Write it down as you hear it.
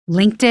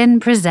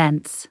LinkedIn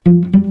presents.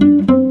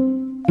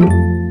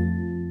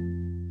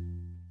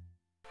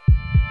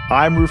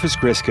 I'm Rufus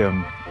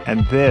Griscom,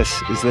 and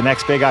this is The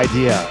Next Big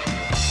Idea.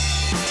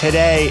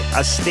 Today,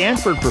 a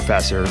Stanford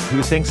professor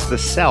who thinks the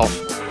self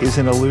is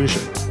an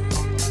illusion.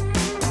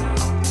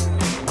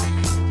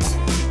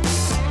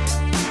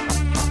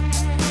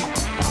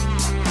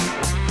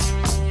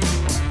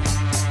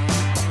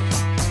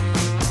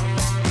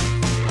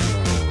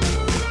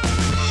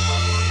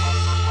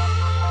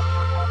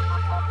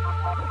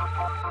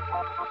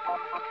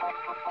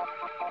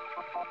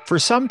 For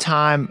some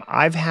time,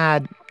 I've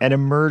had an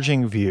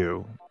emerging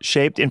view,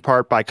 shaped in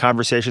part by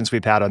conversations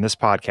we've had on this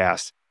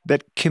podcast,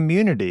 that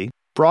community,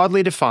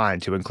 broadly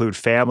defined to include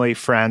family,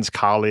 friends,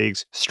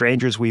 colleagues,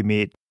 strangers we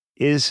meet,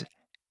 is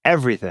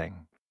everything.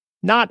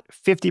 Not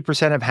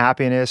 50% of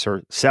happiness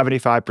or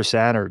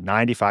 75% or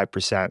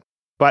 95%,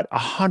 but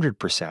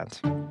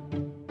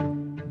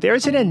 100%.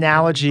 There's an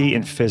analogy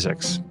in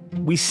physics.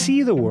 We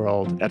see the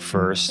world at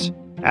first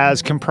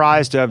as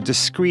comprised of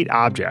discrete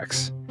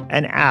objects.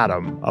 An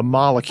atom, a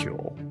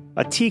molecule,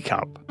 a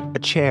teacup, a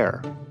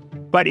chair.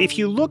 But if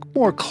you look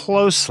more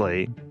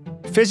closely,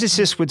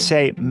 physicists would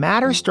say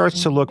matter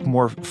starts to look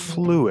more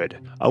fluid,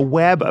 a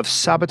web of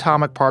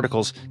subatomic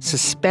particles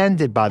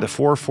suspended by the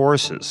four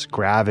forces,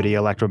 gravity,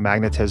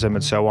 electromagnetism,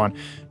 and so on,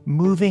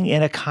 moving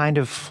in a kind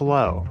of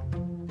flow.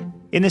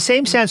 In the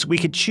same sense, we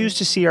could choose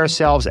to see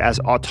ourselves as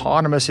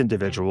autonomous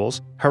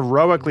individuals,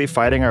 heroically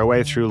fighting our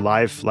way through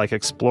life like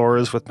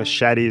explorers with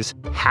machetes,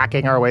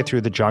 hacking our way through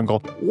the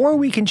jungle, or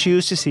we can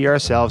choose to see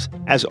ourselves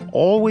as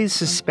always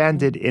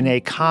suspended in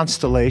a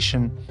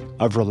constellation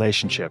of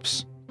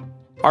relationships.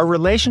 Our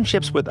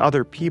relationships with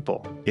other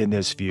people, in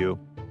this view,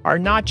 are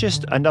not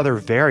just another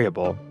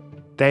variable,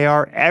 they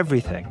are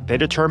everything. They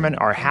determine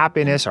our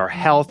happiness, our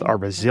health, our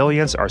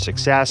resilience, our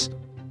success.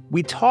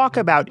 We talk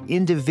about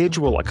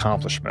individual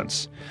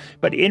accomplishments,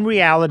 but in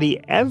reality,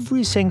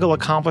 every single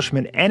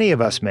accomplishment any of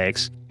us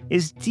makes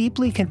is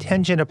deeply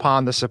contingent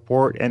upon the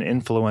support and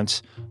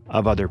influence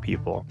of other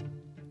people.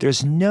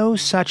 There's no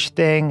such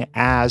thing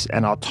as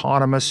an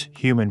autonomous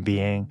human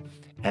being,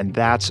 and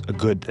that's a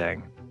good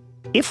thing.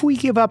 If we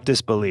give up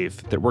this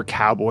belief that we're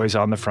cowboys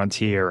on the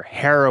frontier,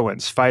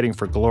 heroines fighting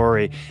for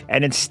glory,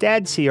 and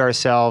instead see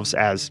ourselves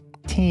as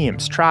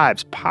teams,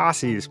 tribes,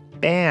 posses,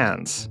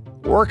 bands,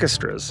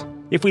 orchestras,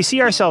 if we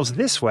see ourselves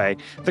this way,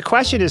 the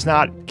question is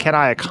not, can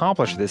I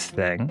accomplish this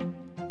thing?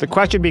 The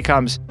question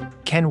becomes,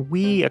 can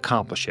we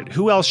accomplish it?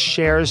 Who else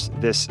shares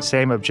this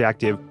same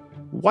objective?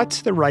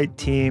 What's the right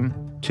team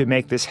to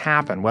make this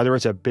happen? Whether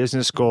it's a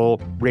business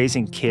goal,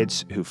 raising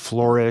kids who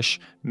flourish,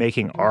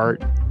 making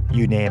art,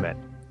 you name it.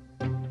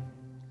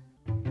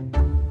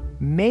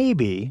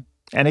 Maybe,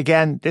 and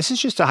again, this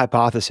is just a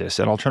hypothesis,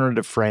 an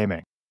alternative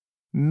framing,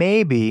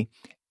 maybe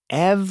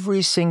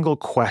every single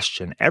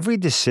question, every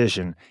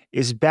decision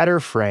is better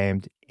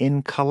framed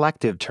in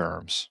collective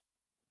terms.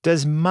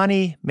 Does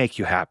money make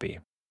you happy?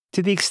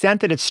 To the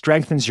extent that it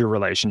strengthens your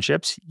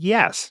relationships,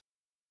 yes.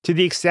 To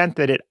the extent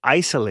that it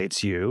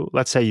isolates you,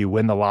 let's say you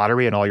win the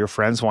lottery and all your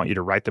friends want you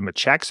to write them a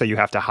check so you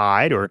have to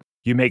hide, or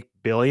you make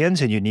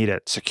billions and you need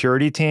a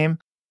security team,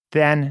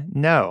 then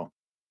no.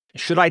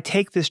 Should I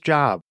take this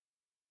job?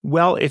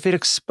 Well, if it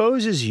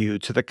exposes you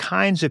to the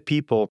kinds of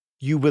people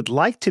you would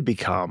like to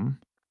become,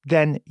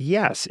 then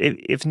yes.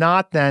 If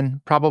not,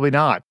 then probably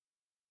not.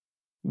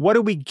 What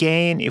do we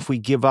gain if we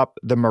give up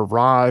the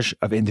mirage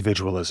of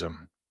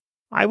individualism?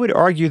 I would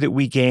argue that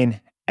we gain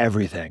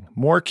everything.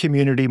 More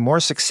community, more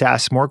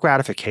success, more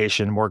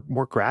gratification,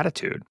 more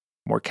gratitude,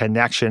 more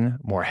connection,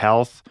 more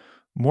health,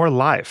 more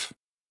life.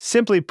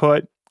 Simply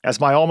put, as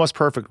my almost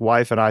perfect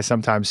wife and I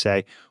sometimes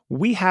say,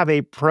 we have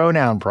a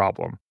pronoun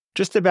problem.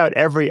 Just about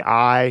every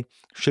I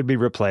should be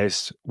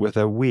replaced with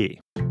a we.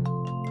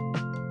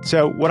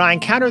 So when I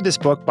encountered this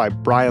book by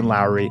Brian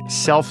Lowery,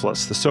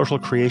 Selfless, The Social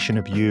Creation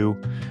of You,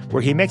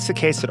 where he makes the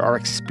case that our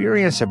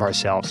experience of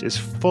ourselves is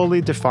fully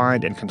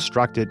defined and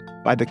constructed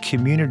by the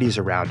communities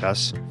around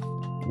us,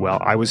 well,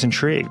 I was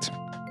intrigued.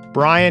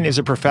 Brian is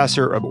a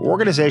professor of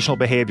organizational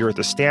behavior at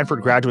the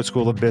Stanford Graduate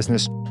School of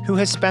Business who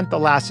has spent the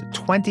last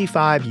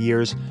 25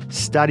 years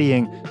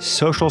studying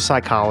social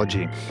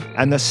psychology.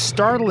 And the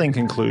startling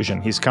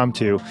conclusion he's come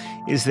to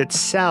is that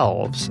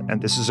selves,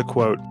 and this is a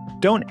quote,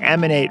 don't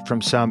emanate from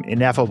some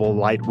ineffable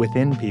light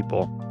within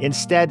people.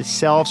 Instead,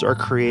 selves are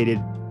created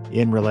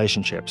in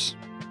relationships.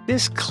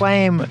 This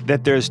claim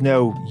that there's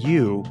no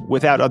you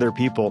without other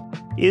people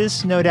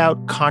is no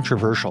doubt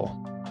controversial,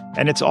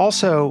 and it's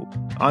also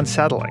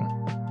unsettling.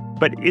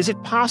 But is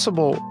it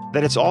possible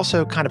that it's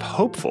also kind of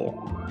hopeful?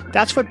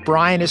 That's what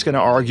Brian is going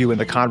to argue in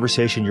the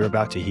conversation you're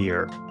about to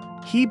hear.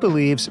 He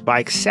believes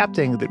by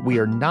accepting that we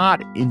are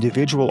not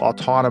individual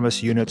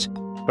autonomous units,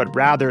 but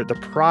rather the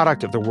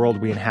product of the world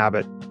we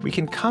inhabit, we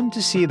can come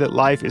to see that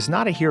life is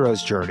not a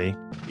hero's journey.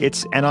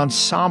 It's an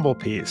ensemble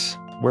piece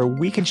where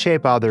we can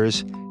shape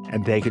others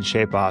and they can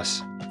shape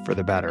us for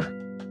the better.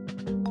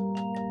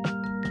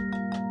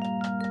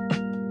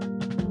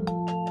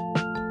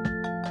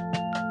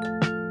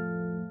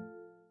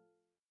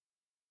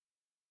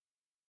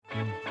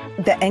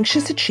 The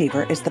Anxious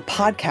Achiever is the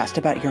podcast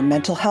about your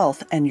mental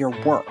health and your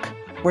work,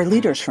 where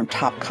leaders from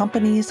top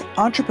companies,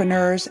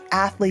 entrepreneurs,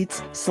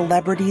 athletes,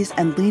 celebrities,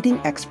 and leading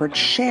experts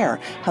share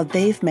how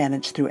they've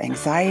managed through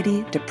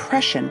anxiety,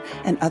 depression,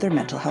 and other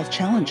mental health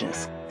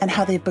challenges, and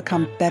how they've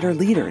become better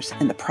leaders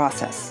in the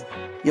process.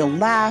 You'll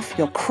laugh,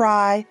 you'll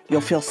cry,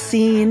 you'll feel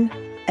seen,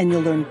 and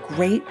you'll learn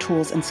great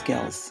tools and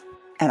skills.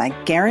 And I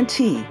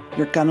guarantee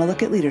you're gonna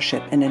look at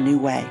leadership in a new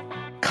way.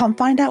 Come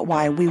find out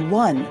why we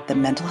won the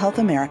Mental Health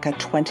America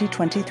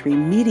 2023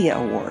 Media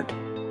Award.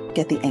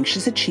 Get The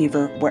Anxious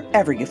Achiever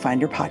wherever you find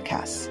your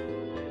podcasts.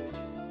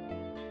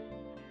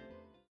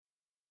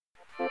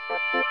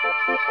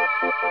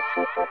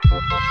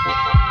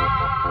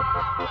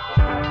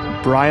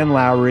 Brian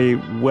Lowery,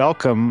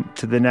 welcome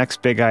to the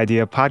Next Big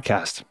Idea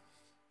podcast.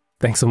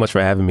 Thanks so much for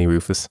having me,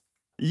 Rufus.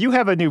 You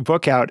have a new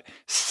book out,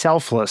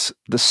 Selfless,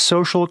 The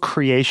Social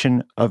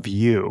Creation of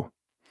You.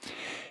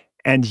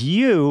 And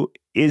you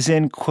is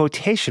in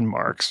quotation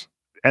marks.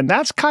 And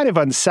that's kind of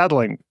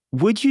unsettling.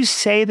 Would you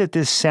say that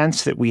this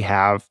sense that we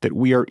have, that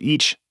we are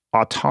each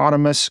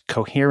autonomous,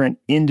 coherent,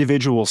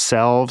 individual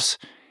selves,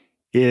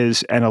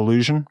 is an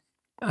illusion?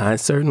 I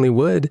certainly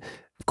would.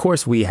 Of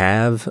course, we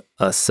have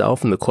a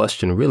self, and the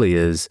question really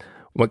is,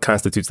 what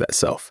constitutes that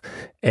self?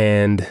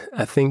 And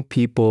I think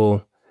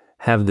people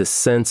have this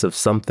sense of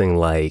something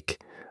like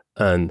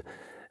an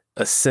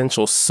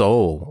essential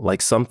soul,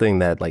 like something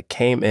that like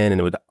came in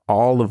and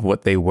all of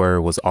what they were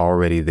was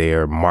already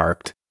there,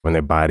 marked when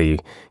their body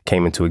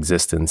came into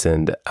existence.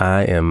 And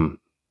I am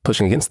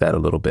pushing against that a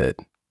little bit.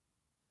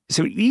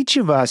 So each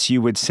of us,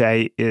 you would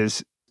say,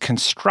 is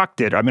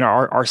constructed. I mean,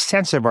 our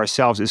sense of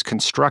ourselves is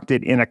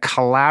constructed in a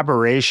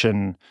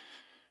collaboration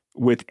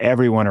with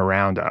everyone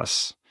around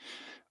us.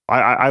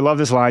 I love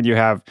this line you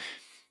have,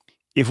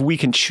 if we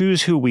can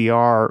choose who we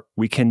are,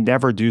 we can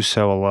never do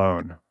so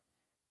alone.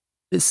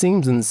 It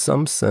seems in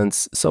some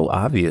sense so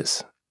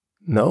obvious.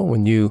 No,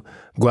 when you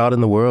go out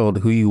in the world,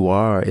 who you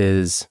are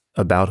is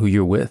about who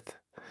you're with.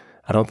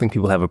 I don't think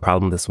people have a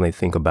problem with this when they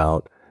think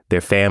about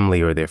their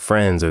family or their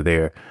friends or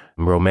their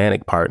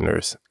romantic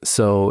partners.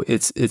 So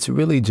it's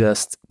really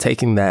just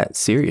taking that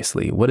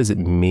seriously. What does it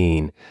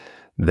mean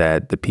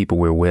that the people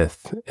we're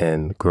with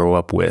and grow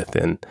up with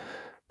and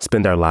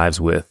spend our lives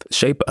with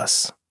shape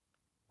us?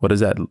 What does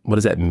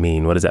that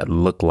mean? What does that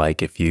look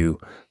like if you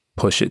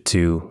push it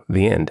to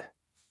the end?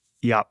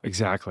 Yeah,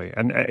 exactly.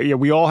 And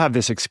we all have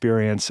this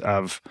experience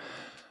of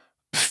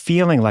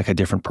feeling like a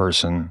different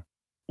person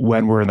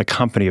when we're in the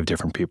company of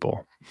different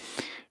people.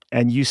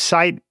 And you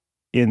cite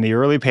in the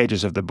early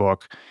pages of the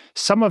book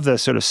some of the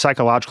sort of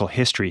psychological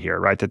history here,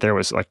 right? That there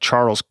was like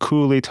Charles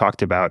Cooley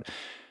talked about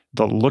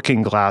the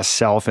looking glass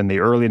self in the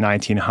early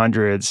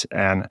 1900s.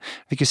 And I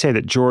think you say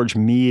that George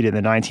Mead in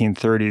the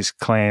 1930s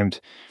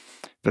claimed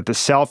that the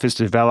self is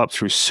developed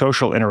through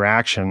social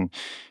interaction.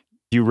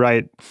 You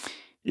write,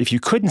 if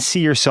you couldn't see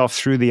yourself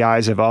through the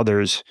eyes of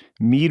others,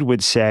 Mead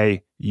would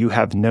say, you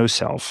have no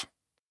self.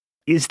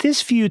 Is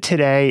this view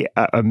today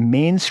a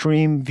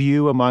mainstream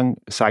view among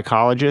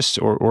psychologists,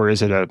 or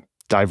is it a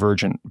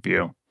divergent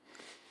view?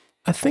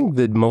 I think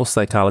that most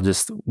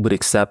psychologists would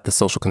accept the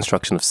social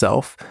construction of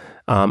self.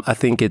 I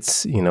think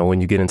it's,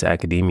 when you get into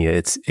academia,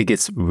 it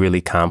gets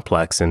really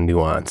complex and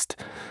nuanced.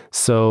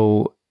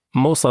 So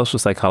most social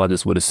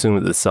psychologists would assume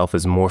that the self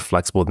is more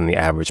flexible than the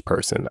average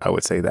person. I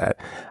would say that.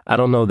 I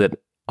don't know that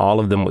all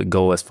of them would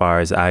go as far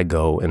as I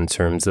go in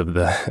terms of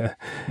the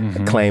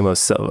claim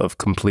of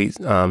complete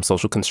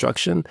social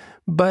construction,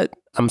 but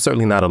I'm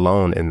certainly not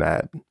alone in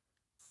that.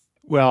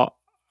 Well,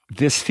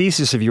 this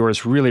thesis of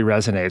yours really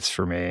resonates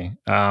for me.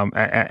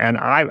 And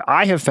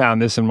I have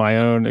found this in my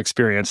own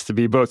experience to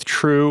be both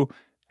true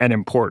and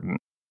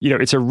important.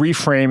 It's a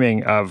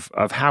reframing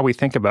of how we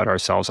think about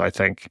ourselves, I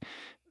think,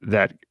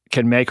 that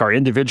can make our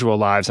individual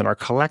lives and our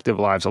collective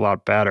lives a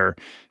lot better.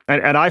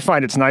 And I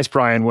find it's nice,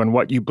 Brian, when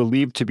what you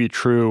believe to be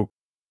true,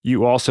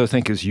 you also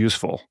think is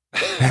useful.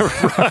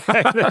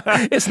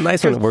 It's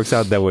nice when it works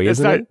out that way,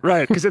 isn't it?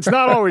 Right, because it's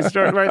not always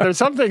right. There's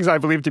some things I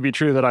believe to be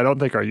true that I don't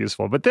think are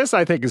useful, but this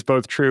I think is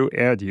both true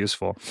and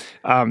useful.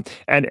 And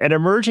an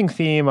emerging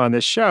theme on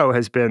this show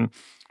has been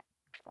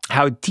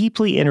how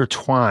deeply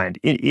intertwined,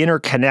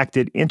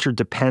 interconnected,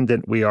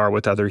 interdependent we are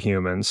with other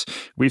humans.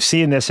 We've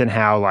seen this in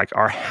how like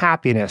our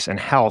happiness and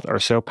health are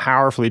so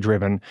powerfully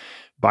driven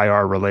by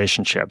our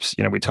relationships.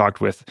 We talked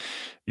with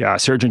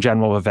Surgeon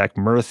General Vivek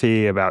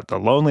Murthy about the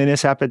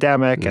loneliness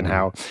epidemic and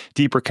how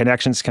deeper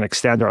connections can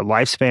extend our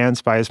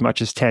lifespans by as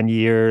much as 10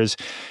 years.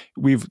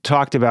 We've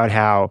talked about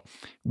how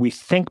we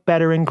think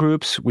better in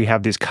groups. We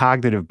have these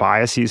cognitive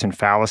biases and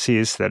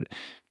fallacies that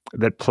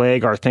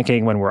plague our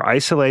thinking when we're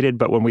isolated,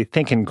 but when we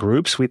think in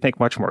groups, we think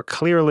much more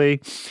clearly.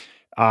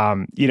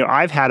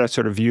 I've had a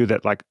sort of view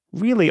that like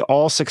really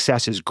all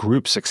success is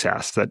group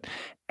success, that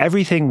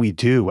everything we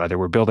do, whether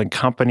we're building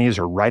companies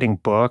or writing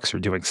books or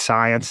doing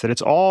science, that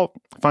it's all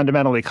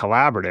fundamentally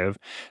collaborative.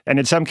 And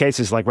in some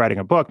cases, like writing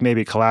a book,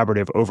 maybe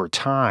collaborative over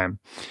time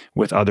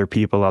with other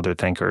people, other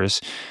thinkers.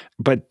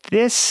 But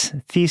this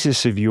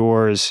thesis of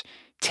yours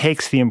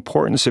takes the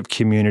importance of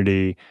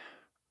community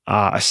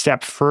a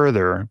step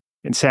further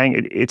in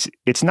saying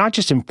it's not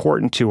just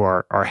important to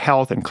our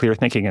health and clear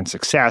thinking and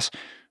success.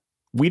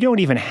 We don't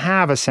even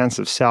have a sense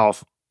of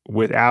self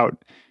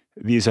without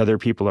these other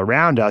people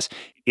around us.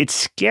 It's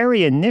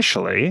scary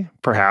initially,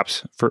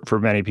 perhaps, for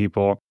many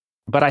people.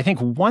 But I think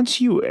once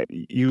you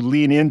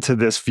lean into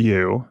this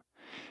view,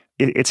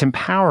 it's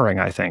empowering,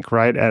 I think,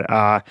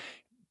 right?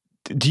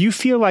 Do you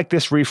feel like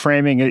this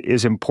reframing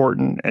is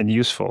important and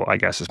useful, I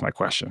guess is my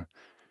question.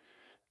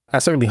 I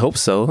certainly hope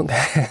so.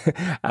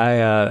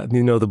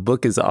 The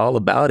book is all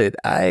about it.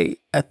 I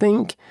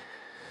think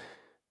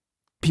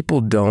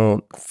people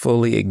don't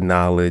fully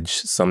acknowledge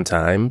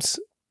sometimes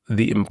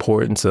the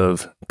importance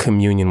of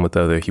communion with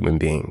other human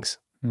beings.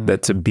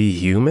 That to be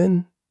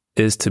human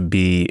is to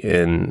be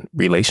in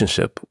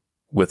relationship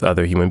with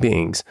other human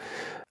beings.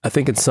 I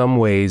think in some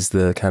ways,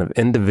 the kind of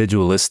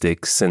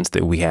individualistic sense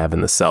that we have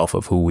in the self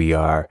of who we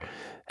are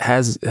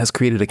has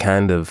created a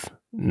kind of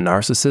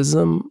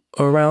narcissism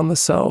around the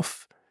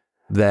self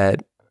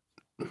that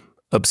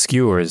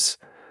obscures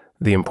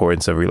the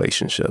importance of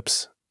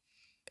relationships.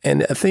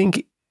 And I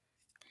think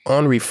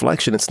on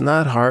reflection, it's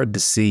not hard to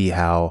see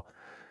how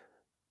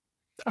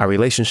our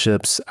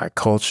relationships, our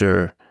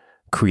culture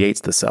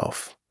creates the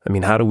self. I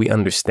mean, how do we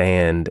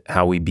understand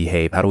how we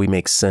behave? How do we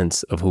make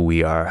sense of who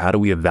we are? How do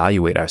we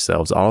evaluate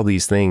ourselves? All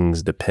these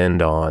things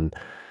depend on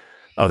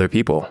other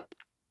people.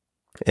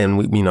 And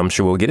I'm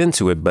sure we'll get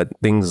into it, but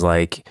things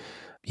like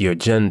your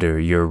gender,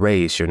 your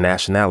race, your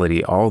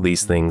nationality, all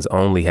these things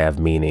only have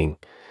meaning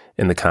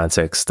in the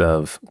context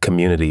of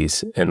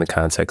communities, in the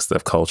context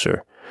of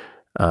culture.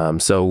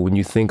 So when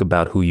you think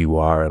about who you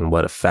are and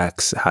what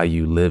affects how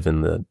you live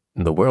in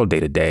the world day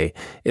to day,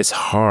 it's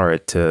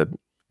hard to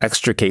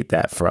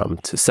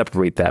to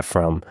separate that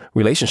from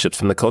relationships,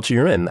 from the culture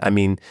you're in. I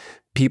mean,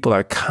 people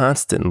are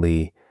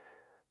constantly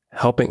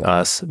helping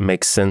us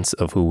make sense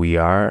of who we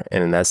are,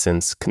 and in that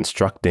sense,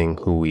 constructing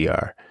who we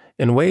are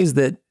in ways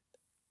that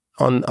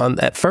on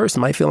at first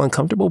might feel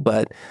uncomfortable,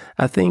 but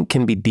I think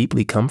can be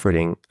deeply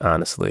comforting,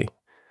 honestly.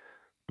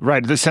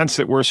 Right. The sense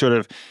that we're sort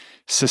of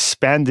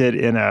suspended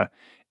in a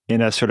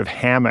sort of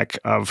hammock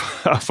of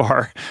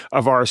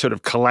our sort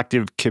of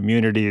collective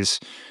community's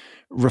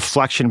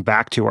reflection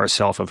back to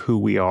ourself of who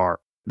we are.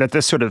 That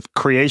this sort of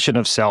creation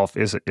of self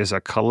is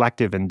a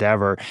collective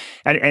endeavor.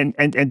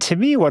 And to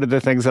me, one of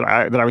the things that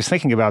I was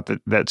thinking about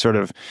that sort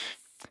of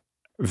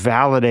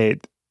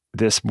validate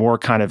this more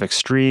kind of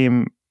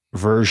extreme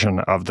version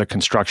of the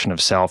construction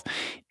of self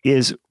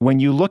is when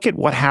you look at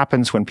what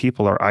happens when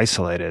people are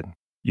isolated.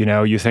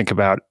 You think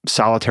about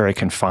solitary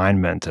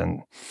confinement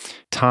and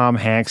Tom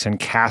Hanks in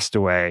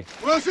Castaway.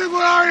 Wilson,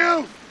 where are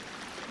you?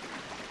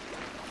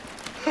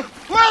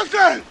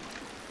 Wilson!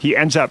 He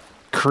ends up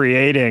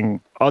creating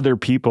other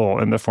people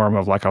in the form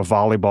of like a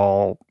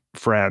volleyball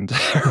friend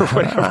or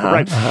whatever,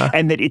 right?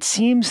 And that it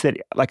seems that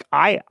like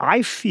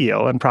I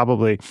feel, and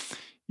probably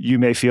you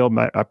may feel,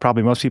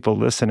 probably most people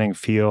listening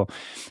feel,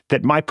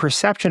 that my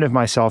perception of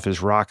myself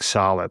is rock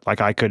solid. Like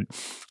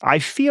I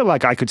feel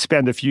like I could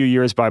spend a few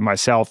years by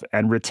myself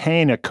and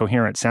retain a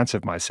coherent sense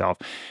of myself.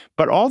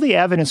 But all the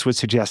evidence would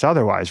suggest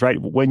otherwise,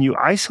 right? When you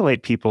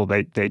isolate people,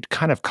 they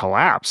kind of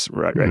collapse,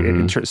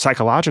 right?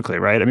 Psychologically,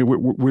 right? I mean,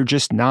 we're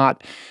just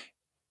not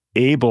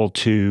able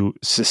to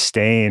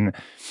sustain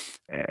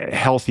a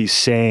healthy,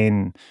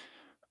 sane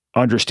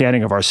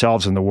understanding of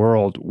ourselves and the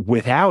world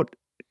without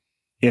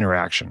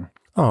interaction.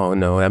 Oh,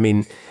 no. I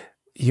mean,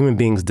 human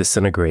beings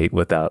disintegrate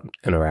without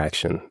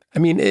interaction. I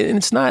mean,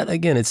 it's not,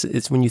 again,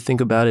 it's when you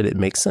think about it, it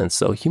makes sense.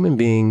 So human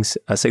beings,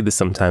 I say this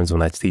sometimes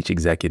when I teach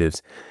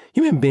executives,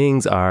 human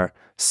beings are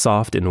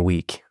soft and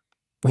weak.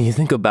 When you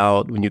think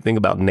about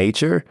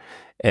nature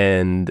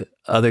and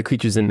other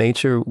creatures in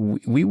nature,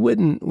 we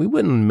wouldn't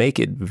make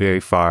it very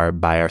far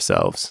by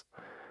ourselves.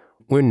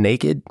 We're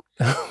naked.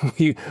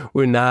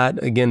 We're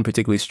not, again,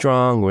 particularly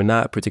strong. We're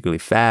not particularly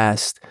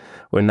fast.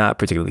 We're not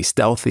particularly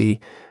stealthy.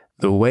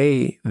 The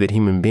way that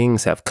human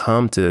beings have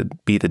come to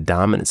be the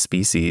dominant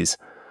species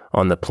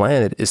on the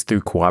planet is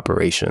through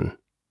cooperation.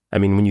 I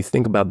mean, when you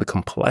think about the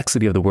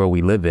complexity of the world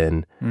we live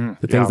in,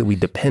 the things that we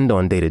depend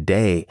on day to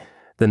day,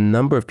 the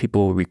number of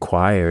people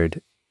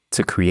required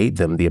to create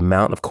them, the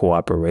amount of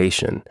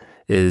cooperation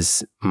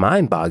is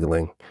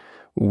mind-boggling.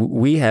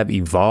 We have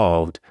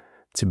evolved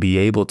to be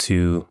able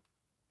to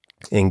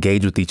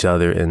engage with each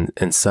other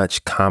in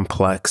such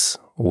complex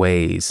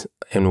ways,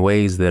 in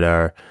ways that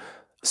are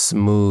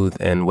smooth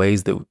and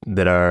ways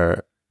that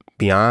are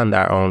beyond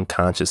our own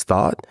conscious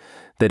thought,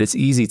 that it's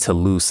easy to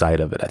lose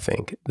sight of it. I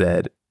think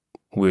that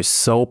we're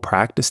so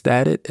practiced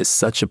at it. It's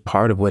such a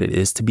part of what it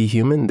is to be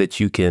human that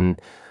you can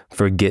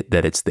forget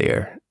that it's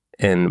there.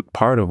 And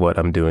part of what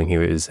I'm doing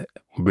here is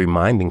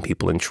reminding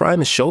people and trying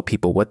to show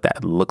people what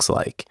that looks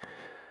like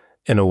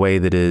in a way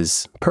that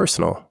is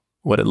personal,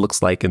 what it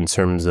looks like in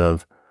terms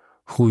of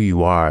who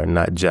you are,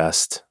 not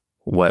just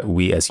what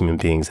we as human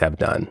beings have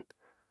done.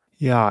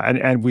 Yeah,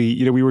 and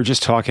we were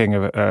just talking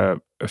a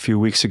few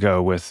weeks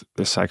ago with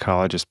the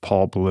psychologist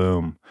Paul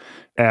Bloom,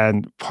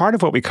 and part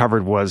of what we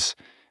covered was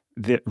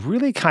the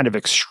really kind of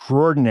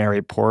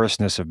extraordinary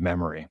porousness of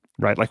memory,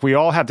 right? Like we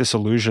all have this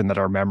illusion that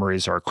our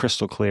memories are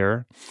crystal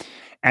clear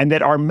and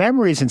that our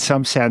memories in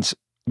some sense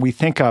we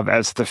think of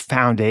as the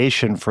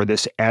foundation for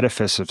this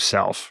edifice of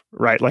self,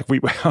 right? Like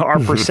our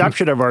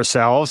perception of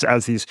ourselves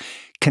as these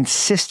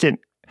consistent,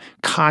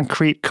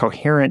 concrete,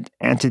 coherent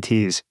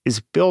entities is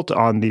built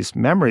on these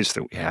memories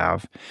that we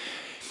have.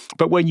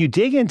 But when you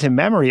dig into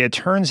memory, it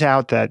turns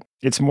out that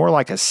it's more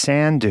like a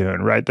sand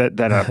dune, right?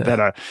 Than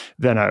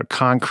a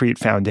concrete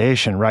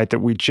foundation, right? That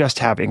we just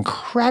have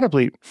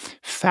incredibly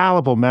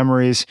fallible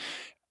memories.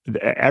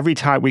 Every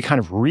time we kind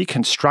of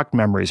reconstruct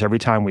memories, every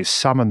time we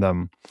summon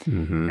them.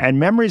 And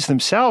memories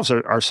themselves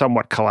are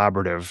somewhat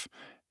collaborative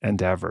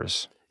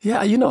endeavors. Yeah,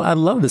 I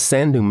love the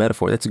sand dune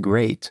metaphor. That's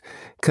great.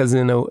 Because,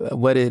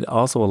 what it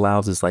also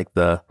allows is like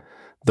the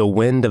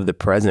wind of the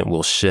present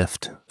will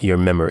shift your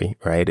memory,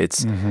 right?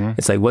 It's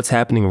like what's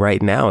happening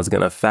right now is going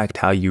to affect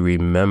how you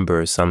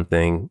remember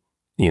something,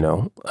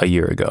 a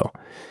year ago.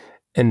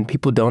 And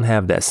people don't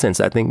have that sense.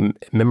 I think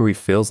memory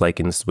feels like,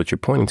 and this is what you're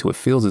pointing to, it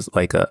feels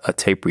like a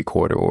tape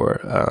recorder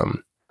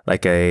or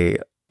like a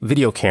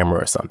video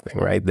camera or something,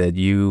 right? That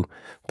you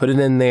put it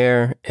in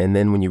there, and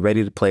then when you're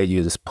ready to play it,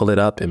 you just pull it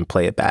up and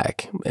play it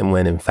back. And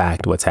when in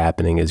fact what's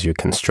happening is you're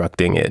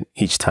constructing it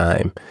each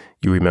time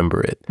you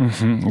remember it.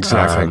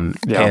 Exactly.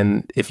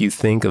 And if you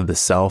think of the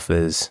self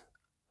as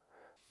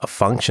a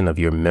function of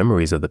your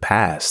memories of the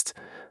past,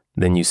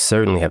 then you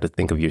certainly have to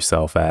think of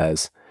yourself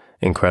as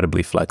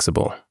incredibly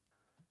flexible.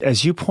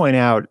 As you point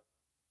out,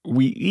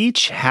 we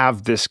each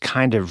have this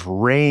kind of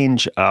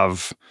range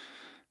of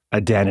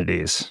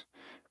identities,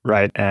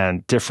 right?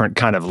 And different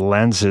kind of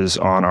lenses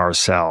on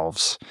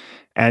ourselves.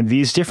 And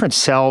these different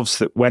selves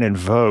that, when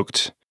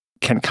invoked,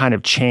 can kind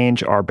of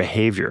change our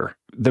behavior.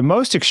 The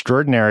most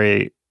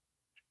extraordinary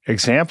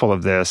example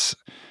of this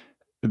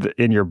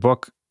in your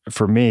book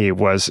for me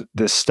was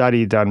this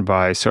study done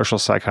by social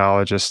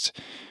psychologist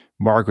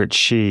Margaret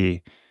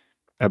Shih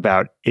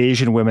about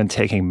Asian women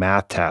taking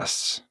math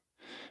tests.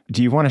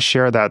 Do you want to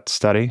share that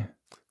study?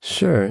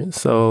 Sure.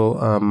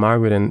 So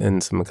Margaret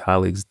and some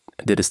colleagues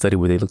did a study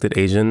where they looked at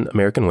Asian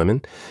American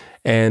women.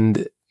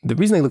 And the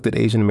reason they looked at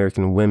Asian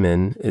American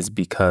women is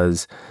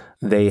because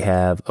they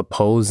have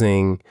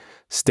opposing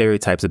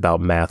stereotypes about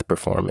math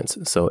performance.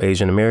 So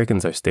Asian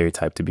Americans are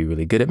stereotyped to be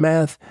really good at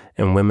math,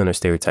 and women are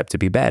stereotyped to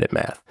be bad at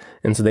math.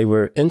 And so they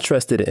were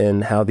interested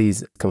in how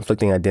these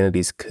conflicting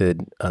identities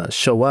could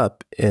show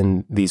up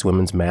in these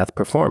women's math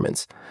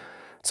performance.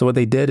 So what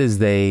they did is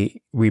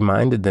they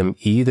reminded them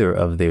either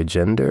of their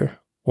gender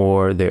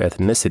or their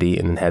ethnicity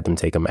and then had them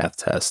take a math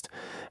test.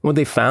 And what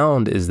they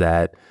found is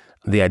that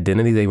the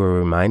identity they were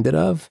reminded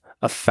of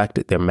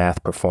affected their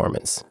math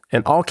performance.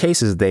 In all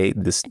cases,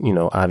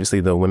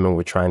 obviously the women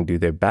were trying to do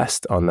their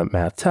best on the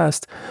math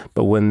test,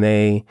 but when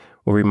they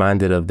were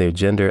reminded of their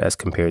gender as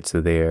compared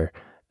to their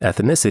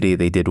ethnicity,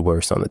 they did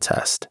worse on the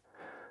test.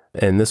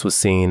 And this was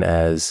seen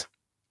as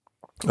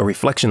a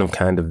reflection of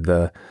kind of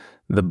the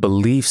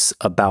beliefs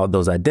about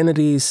those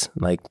identities,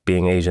 like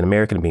being Asian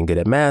American and being good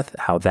at math,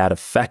 how that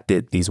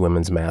affected these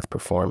women's math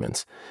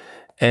performance.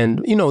 And,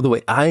 the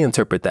way I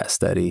interpret that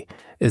study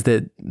is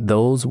that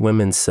those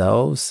women's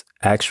selves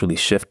actually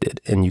shifted,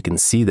 and you can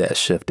see that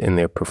shift in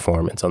their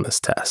performance on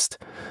this test.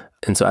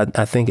 And so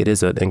I think it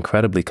is an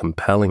incredibly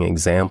compelling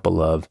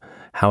example of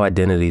how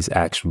identities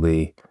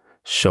actually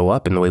show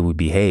up in the way we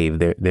behave.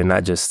 They're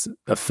not just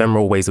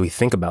ephemeral ways that we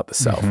think about the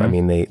self. I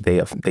mean,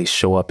 they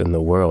show up in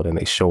the world, and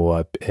they show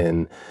up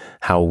in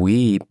how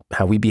we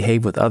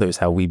behave with others,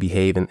 how we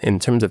behave in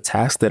terms of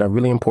tasks that are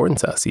really important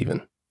to us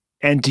even.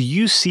 And do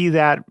you see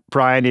that,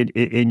 Brian,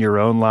 in your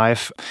own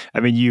life?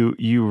 I mean,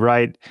 you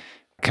write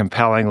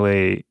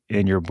compellingly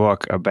in your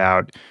book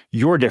about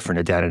your different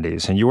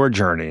identities and your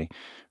journey.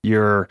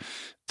 You're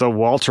the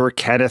Walter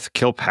Kenneth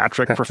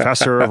Kilpatrick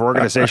Professor of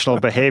Organizational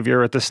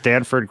Behavior at the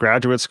Stanford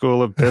Graduate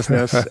School of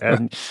Business.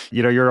 And,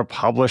 you're a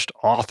published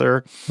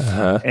author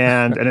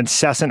and an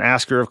incessant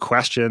asker of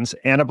questions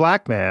and a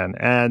Black man.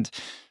 And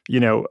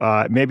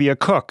maybe a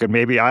cook, and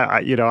maybe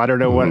I don't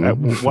know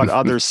what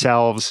other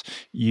selves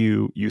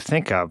you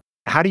think of.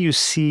 How do you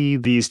see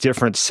these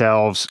different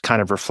selves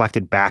kind of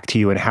reflected back to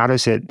you, and how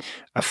does it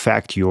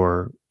affect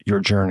your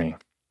journey?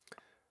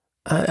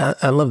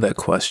 I love that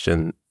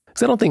question,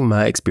 because I don't think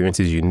my experience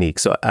is unique.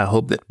 So I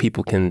hope that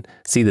people can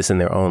see this in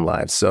their own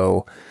lives.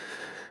 So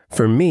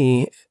for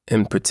me,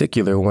 in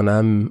particular, when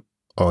I'm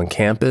on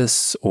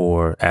campus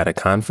or at a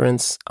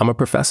conference, I'm a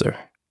professor,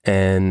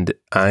 and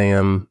I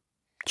am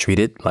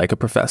treated like a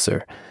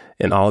professor,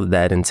 and all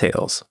that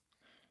entails.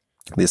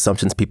 The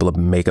assumptions people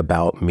make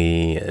about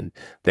me and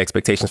the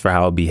expectations for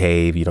how I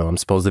behave. I'm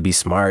supposed to be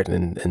smart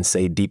and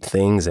say deep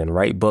things and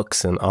write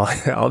books and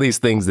all these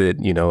things that,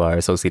 are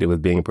associated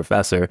with being a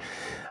professor.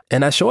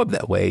 And I show up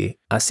that way.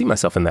 I see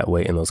myself in that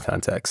way in those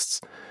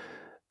contexts.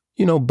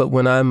 But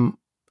when I'm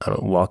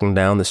walking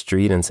down the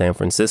street in San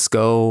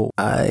Francisco,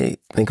 I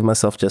think of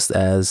myself just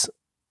as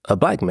a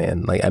Black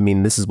man.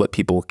 This is what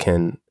people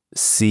can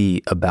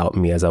see about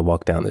me as I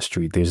walk down the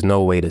street. There's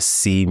no way to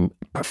see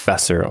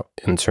professor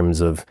in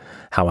terms of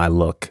how I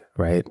look,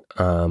 right?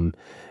 And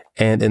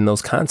in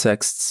those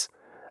contexts,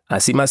 I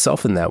see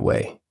myself in that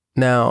way.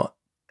 Now,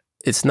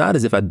 it's not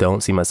as if I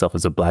don't see myself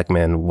as a Black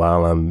man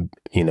while I'm,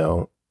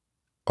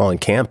 on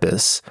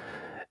campus.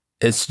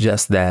 It's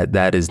just that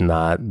that is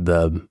not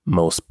the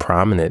most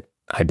prominent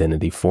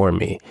identity for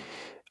me.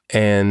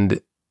 And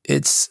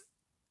it's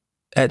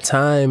at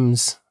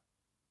times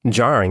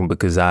jarring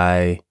because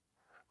I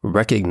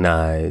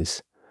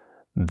recognize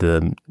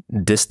the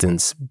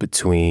distance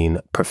between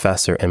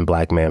professor and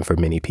Black man for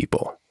many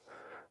people.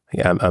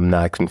 I'm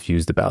not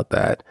confused about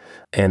that.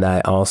 And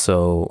I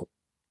also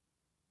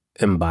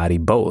embody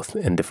both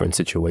in different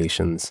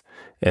situations.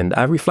 And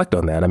I reflect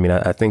on that. I mean,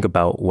 I think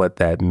about what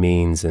that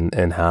means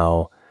and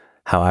how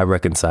I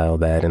reconcile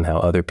that and how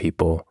other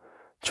people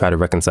try to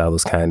reconcile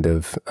those kind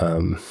of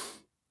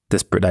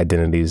disparate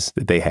identities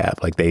that they have,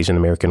 like the Asian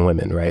American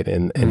women, right?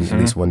 And at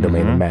least one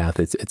domain of math,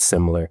 it's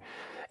similar.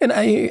 And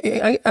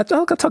I'll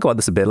talk about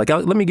this a bit. Like,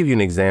 let me give you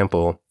an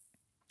example.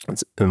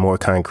 It's more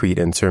concrete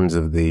in terms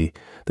of the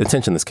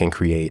tension this can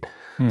create.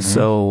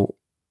 So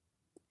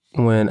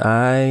when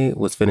I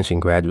was finishing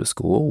graduate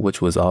school, which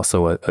was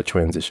also a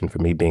transition for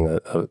me being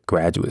a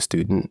graduate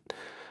student,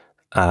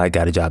 I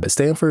got a job at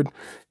Stanford.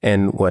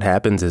 And what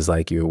happens is,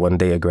 like, you're one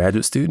day a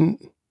graduate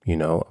student,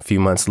 a few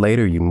months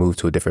later, you move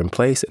to a different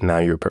place and now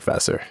you're a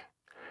professor,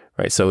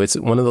 right? So it's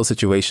one of those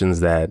situations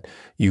that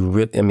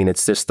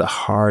it's just a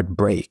hard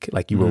break.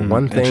 Like, you were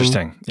one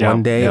thing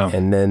one day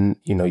and then,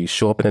 you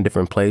show up in a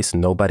different place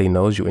and nobody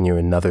knows you and you're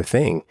another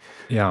thing.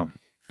 Yeah.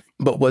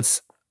 But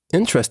what's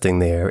interesting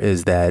there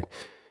is that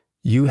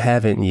you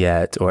haven't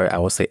yet, or I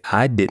will say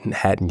I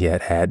hadn't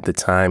yet had the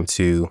time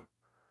to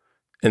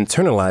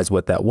internalize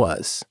what that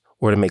was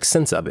or to make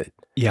sense of it.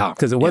 Yeah.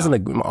 Because it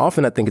wasn't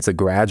often I think it's a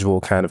gradual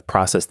kind of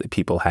process that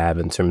people have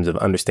in terms of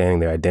understanding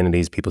their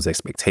identities, people's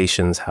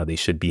expectations, how they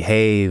should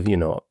behave,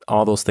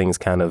 all those things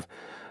kind of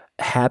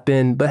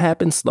happen, but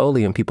happen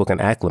slowly and people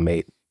can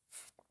acclimate.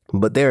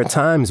 But there are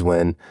times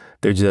when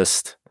they're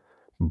just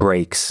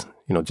breaks,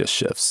 just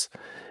shifts.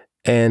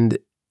 And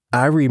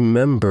I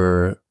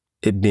remember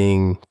it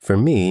being, for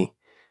me,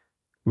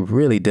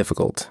 really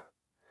difficult.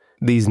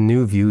 These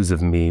new views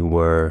of me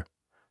were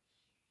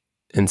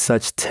in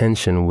such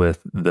tension with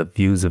the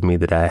views of me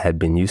that I had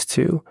been used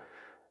to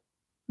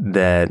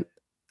that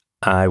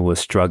I was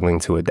struggling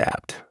to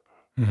adapt.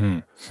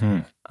 And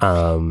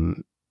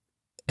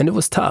it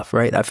was tough,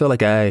 right? I feel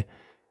like I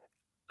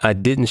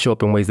didn't show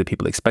up in ways that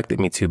people expected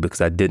me to because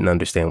I didn't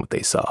understand what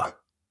they saw.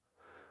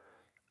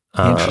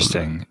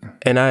 Interesting.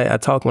 And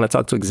when I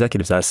talk to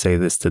executives, I say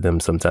this to them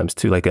sometimes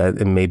too. Like,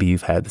 and maybe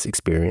you've had this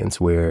experience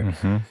where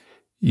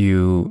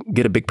you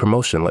get a big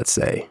promotion, let's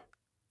say,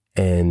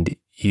 and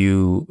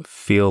you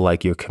feel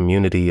like your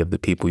community of the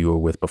people you were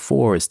with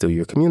before is still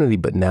your community,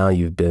 but now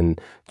you've been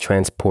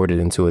transported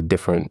into a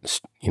different,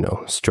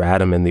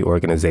 stratum in the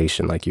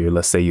organization. Like,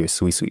 let's say you're a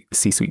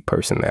C-suite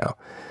person now.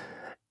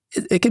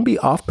 It can be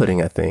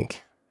off-putting, I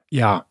think.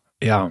 Yeah.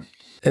 Yeah.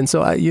 And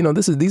so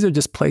these are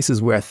just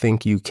places where I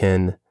think you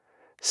can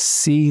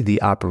see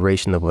the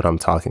operation of what I'm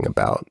talking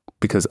about,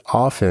 because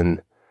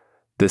often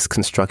this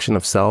construction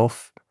of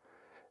self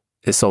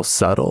is so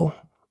subtle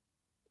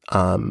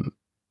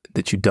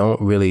that you don't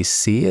really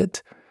see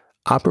it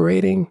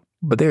operating.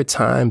 But there are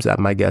times,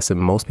 my guess, in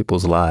most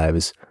people's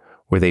lives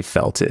where they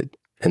felt it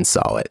and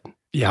saw it.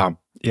 Yeah.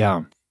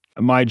 Yeah.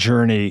 My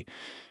journey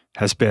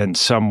has been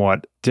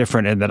somewhat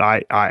different in that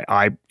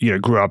I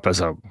grew up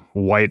as a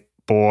white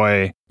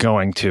boy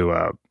going to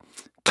a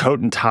coat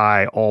and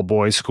tie all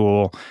boys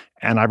school.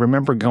 And I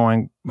remember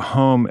going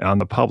home on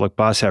the public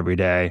bus every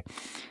day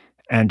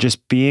and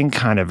just being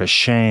kind of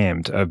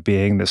ashamed of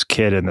being this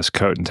kid in this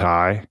coat and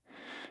tie.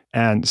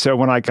 And so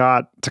when I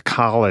got to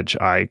college,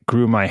 I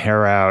grew my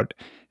hair out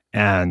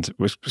and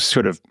was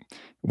sort of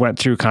went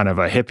through kind of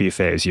a hippie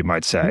phase, you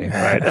might say,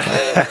 right?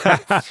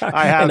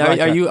 I have.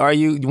 And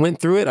you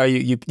went through it?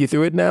 You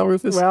through it now,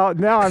 Rufus? Well,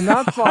 no, I'm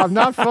not. I'm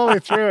not fully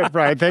through it,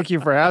 Brian. Thank you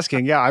for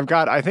asking. Yeah,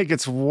 I think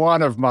it's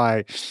one of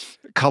my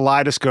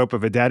kaleidoscope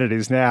of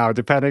identities now,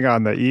 depending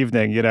on the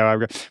evening.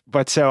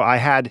 But so I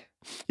had.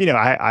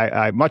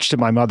 I much to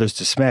my mother's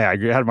dismay, I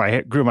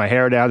grew my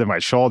hair down to my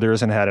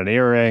shoulders and had an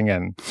earring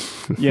and,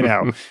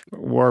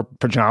 wore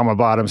pajama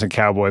bottoms and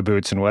cowboy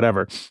boots and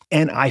whatever.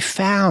 And I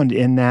found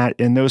in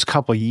those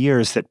couple of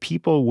years that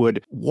people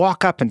would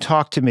walk up and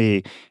talk to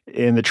me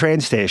in the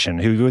train station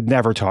who would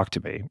never talk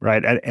to me,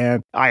 right?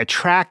 And I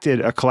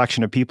attracted a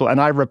collection of people and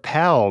I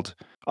repelled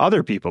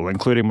other people,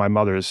 including my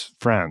mother's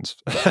friends,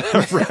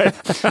 right?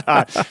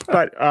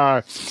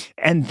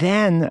 And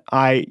then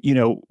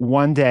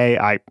one day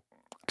I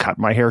cut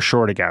my hair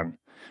short again.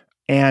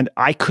 And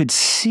I could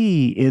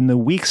see in the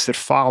weeks that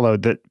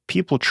followed that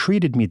people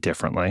treated me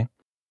differently.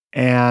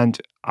 And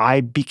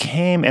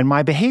and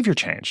my behavior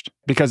changed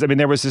because,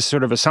 there was this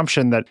sort of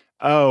assumption that,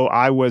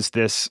 I was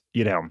this,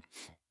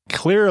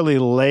 clearly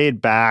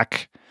laid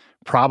back,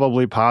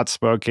 probably pot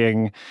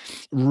smoking,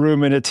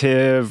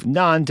 ruminative,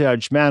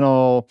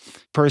 non-judgmental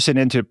person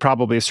into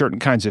probably certain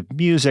kinds of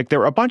music. There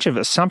were a bunch of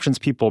assumptions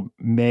people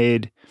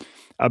made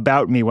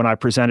about me when I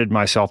presented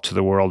myself to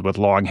the world with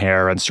long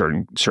hair and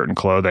certain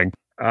clothing.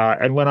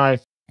 And when I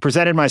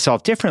presented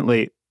myself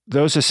differently,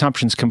 those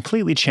assumptions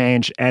completely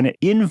changed, and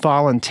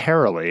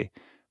involuntarily,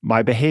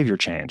 my behavior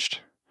changed.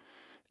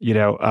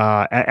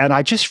 And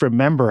I just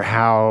remember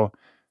how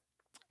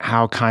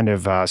kind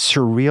of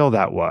surreal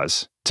that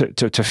was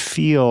to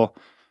feel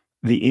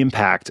the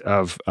impact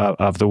of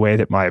the way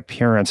that my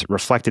appearance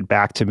reflected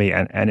back to me,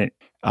 and it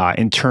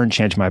in turn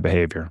changed my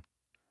behavior.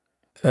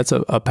 That's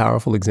a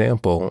powerful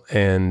example.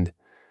 And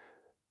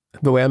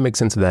the way I make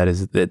sense of that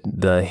is that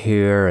the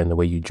hair and the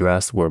way you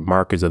dress were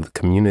markers of the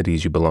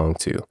communities you belong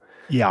to.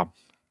 Yeah.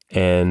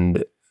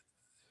 And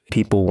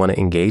people want to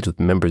engage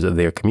with members of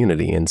their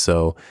community. And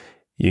so,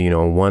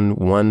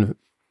 one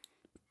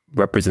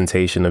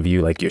representation of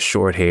you, like your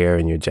short hair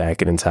and your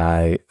jacket and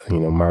tie,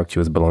 marked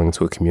you as belonging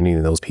to a community,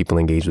 and those people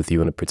engaged with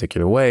you in a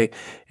particular way.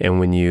 And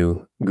when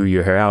you grew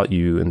your hair out,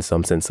 you, in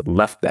some sense,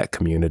 left that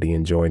community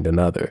and joined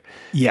another.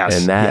 Yes.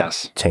 And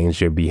that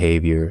changed your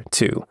behavior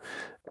too.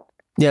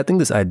 Yeah, I think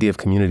this idea of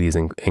community is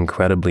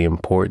incredibly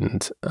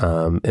important,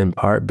 in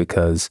part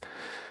because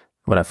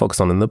what I focus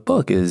on in the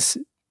book is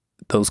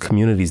those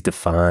communities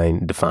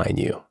define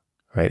you,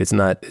 right? It's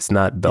not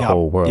the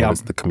whole world.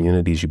 It's the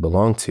communities you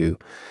belong to.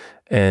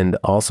 And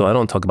also, I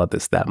don't talk about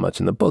this that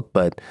much in the book,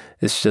 but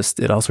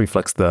it also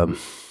reflects the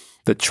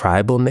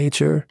tribal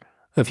nature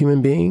of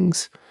human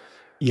beings.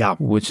 Yeah.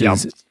 Which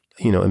is,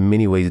 in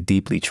many ways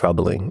deeply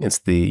troubling. It's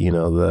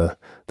the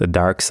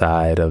dark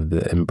side of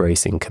the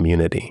embracing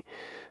community.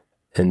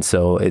 And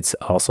so it's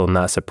also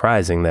not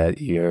surprising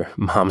that your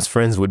mom's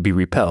friends would be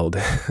repelled.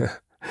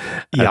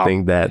 I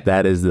think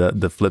that is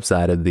the flip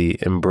side of the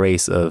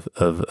embrace of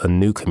a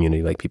new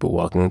community, like people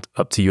walking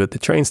up to you at the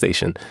train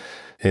station.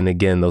 And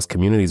again, those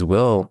communities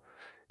will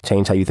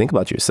change how you think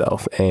about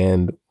yourself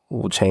and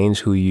will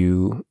change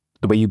the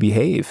way you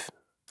behave.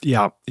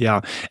 Yeah,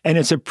 yeah. And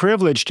it's a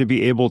privilege to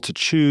be able to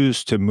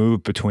choose to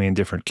move between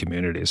different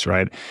communities,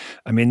 right?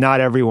 I mean, not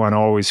everyone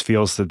always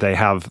feels that they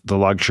have the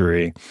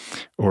luxury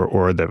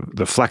or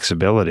the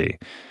flexibility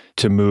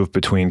to move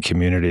between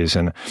communities.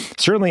 And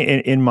certainly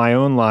in my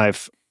own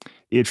life,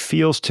 it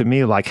feels to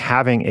me like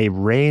having a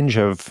range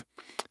of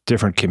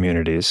different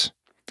communities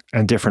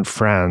and different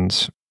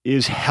friends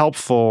is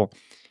helpful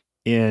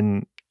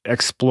in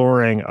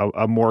exploring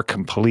a more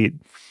complete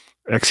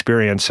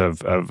experience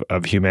of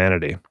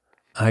humanity.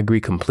 I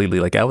agree completely.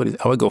 Like I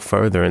would go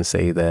further and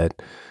say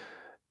that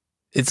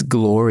it's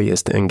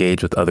glorious to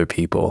engage with other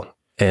people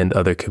and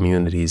other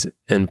communities,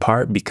 in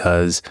part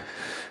because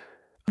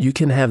you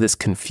can have this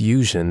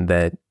confusion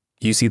that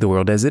you see the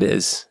world as it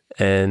is,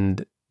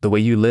 and the way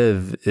you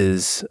live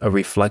is a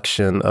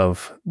reflection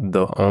of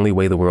the only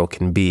way the world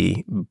can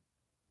be.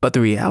 But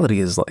the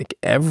reality is, like,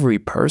 every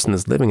person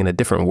is living in a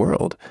different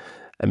world.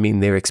 I mean,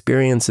 their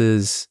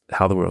experiences,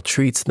 how the world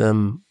treats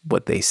them,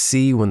 what they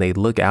see when they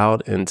look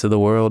out into the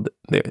world,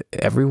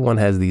 everyone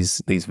has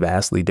these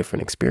vastly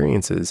different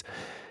experiences.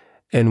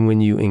 And when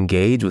you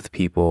engage with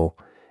people,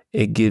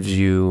 it gives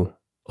you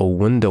a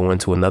window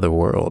into another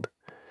world.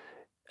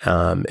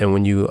 And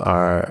when you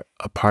are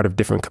a part of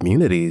different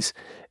communities,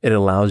 it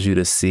allows you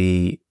to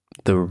see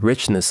the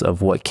richness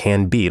of what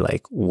can be,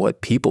 like what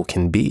people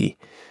can be,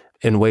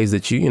 in ways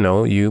that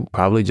you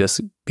probably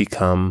just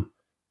become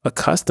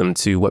accustomed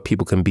to what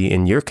people can be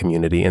in your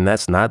community. And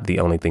that's not the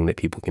only thing that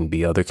people can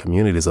be. Other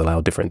communities allow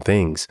different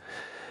things.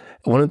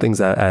 One of the things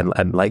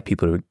I'd like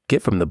people to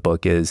get from the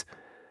book is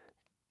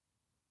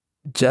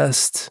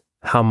just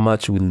how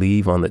much we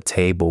leave on the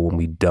table when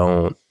we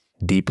don't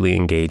deeply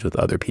engage with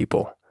other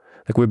people.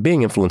 Like, we're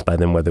being influenced by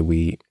them, whether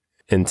we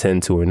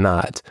intend to or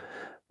not,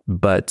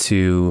 but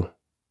to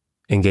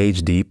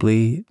engage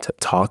deeply, to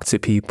talk to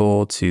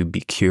people, to be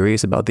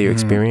curious about their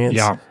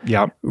experience.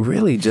 Yeah.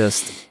 Really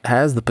just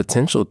has the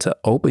potential to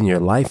open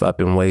your life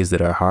up in ways that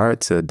are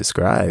hard to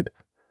describe.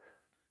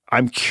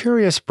 I'm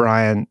curious,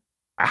 Brian,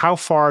 how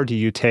far do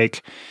you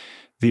take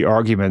the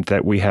argument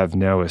that we have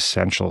no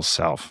essential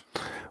self?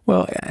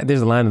 Well,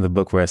 there's a line in the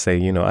book where I say,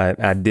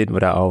 I did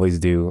what I always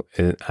do.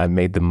 I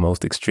made the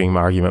most extreme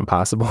argument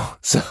possible.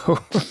 So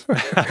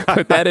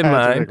put that in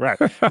mind. Right.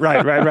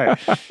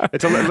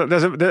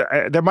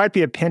 There might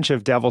be a pinch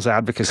of devil's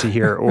advocacy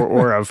here,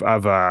 or of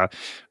a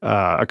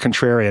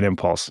contrarian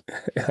impulse.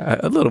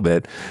 A little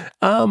bit.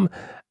 I'm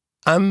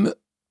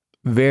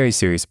very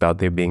serious about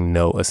there being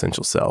no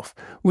essential self,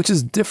 which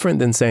is different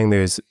than saying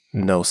there's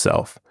no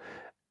self.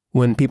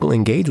 When people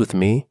engage with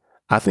me,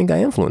 I think I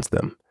influence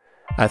them.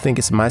 I think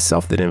it's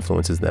myself that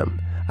influences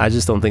them. I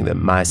just don't think that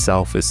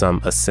myself is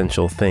some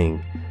essential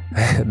thing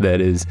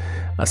that is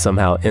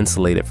somehow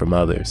insulated from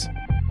others.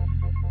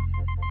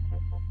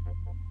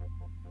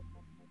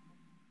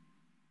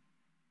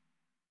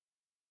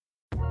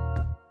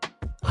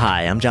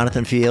 Hi, I'm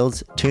Jonathan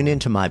Fields. Tune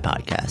into my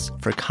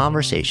podcast for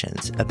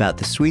conversations about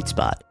the sweet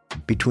spot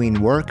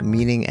between work,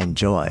 meaning, and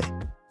joy.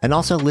 And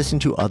also listen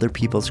to other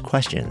people's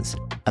questions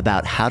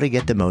about how to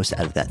get the most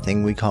out of that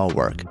thing we call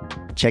work.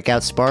 Check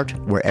out Sparked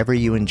wherever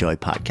you enjoy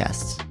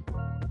podcasts.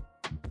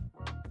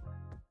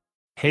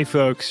 Hey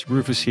folks,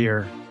 Rufus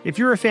here. If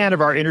you're a fan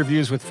of our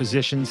interviews with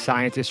physicians,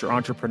 scientists, or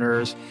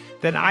entrepreneurs,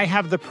 then I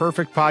have the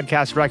perfect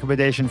podcast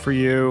recommendation for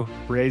you,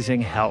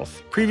 Raising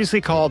Health. Previously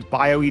called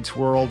BioEats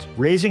World,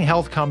 Raising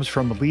Health comes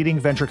from leading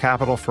venture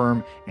capital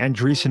firm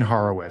Andreessen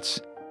Horowitz,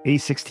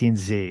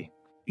 A16Z.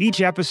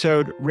 Each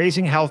episode,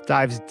 Raising Health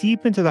dives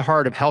deep into the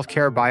heart of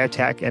healthcare,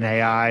 biotech, and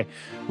AI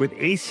with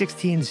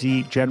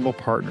A16Z general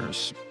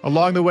partners.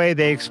 Along the way,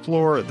 they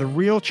explore the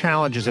real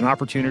challenges and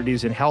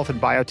opportunities in health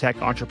and biotech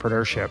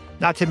entrepreneurship.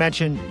 Not to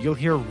mention, you'll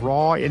hear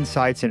raw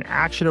insights and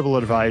actionable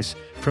advice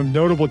from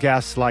notable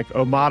guests like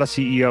Omada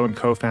CEO and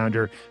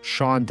co-founder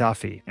Sean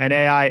Duffy, and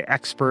AI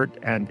expert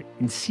and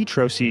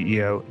In-Sitro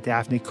CEO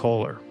Daphne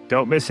Kohler.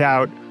 Don't miss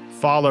out.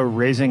 Follow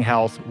Raising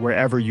Health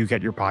wherever you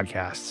get your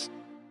podcasts.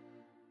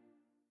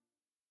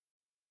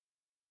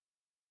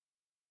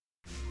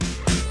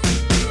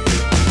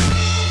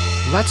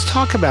 Let's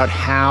talk about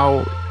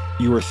how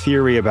your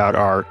theory about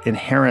our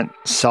inherent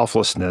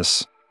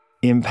selflessness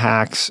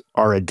impacts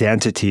our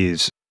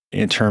identities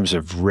in terms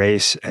of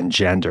race and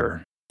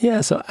gender.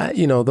 Yeah, so,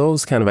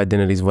 those kind of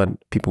identities, what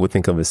people would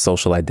think of as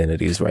social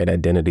identities, right?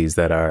 Identities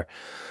that are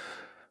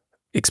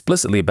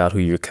explicitly about who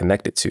you're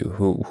connected to,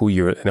 who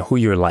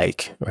you're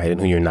like, right?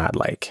 And who you're not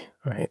like,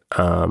 right?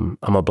 I'm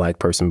a Black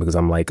person because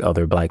I'm like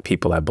other Black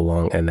people. I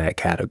belong in that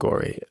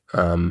category.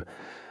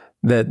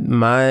 That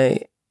my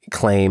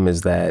claim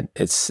is that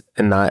it's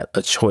not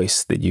a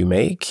choice that you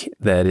make,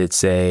 that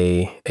it's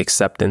a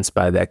acceptance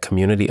by that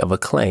community of a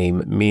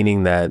claim,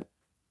 meaning that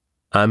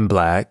I'm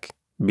Black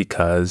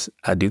because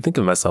I do think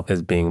of myself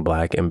as being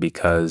Black and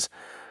because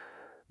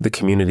the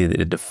community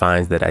that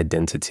defines that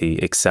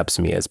identity accepts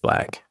me as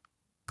Black.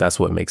 That's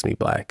what makes me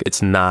Black.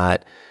 It's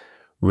not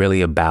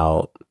really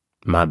about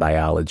my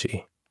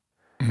biology,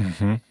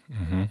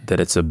 that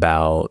it's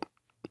about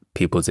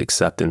people's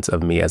acceptance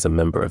of me as a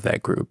member of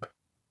that group.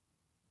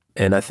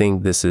 And I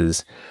think this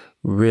is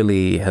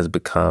really has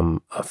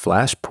become a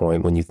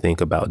flashpoint when you think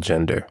about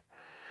gender.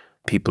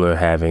 People are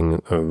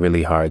having a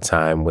really hard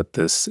time with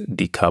this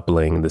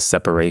decoupling, the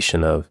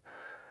separation of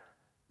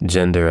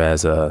gender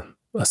as a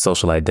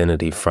social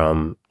identity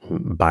from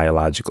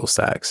biological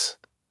sex.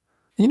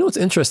 You know what's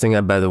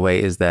interesting, by the way,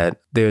 is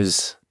that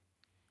there's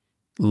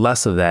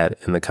less of that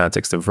in the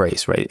context of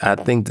race, right? I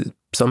think that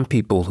some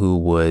people who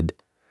would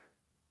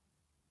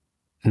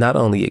not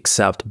only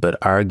accept, but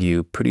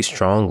argue pretty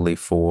strongly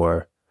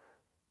for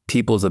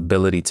people's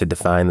ability to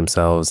define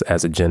themselves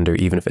as a gender,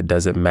 even if it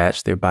doesn't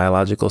match their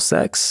biological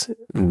sex.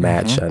 I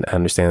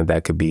understand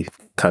that could be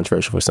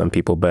controversial for some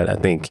people, but I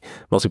think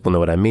most people know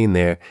what I mean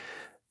there.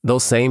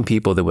 Those same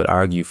people that would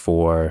argue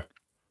for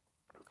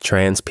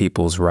trans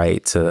people's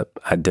right to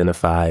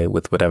identify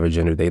with whatever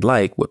gender they'd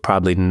like would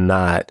probably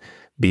not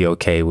be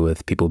okay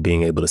with people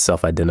being able to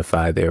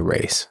self-identify their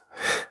race.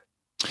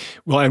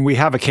 Well, and we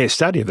have a case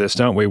study of this,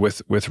 don't we,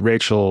 with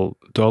Rachel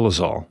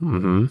Dolezal.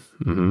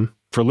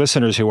 For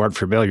listeners who aren't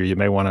familiar, you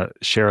may want to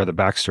share the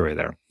backstory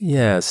there.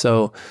 Yeah,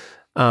 so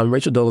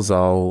Rachel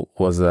Dolezal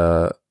was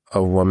a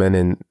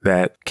woman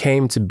that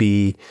came to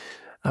be,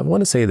 I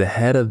want to say, the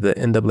head of the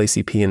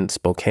NAACP in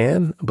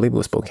Spokane. I believe it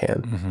was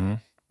Spokane.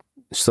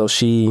 So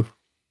she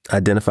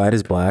identified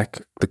as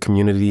Black. The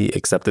community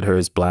accepted her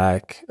as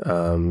Black.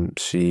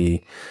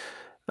 She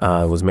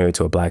was married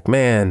to a Black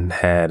man,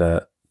 had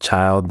a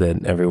child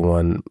that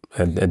everyone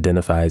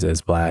identifies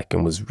as Black,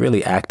 and was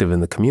really active in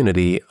the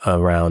community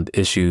around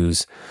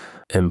issues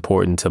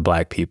important to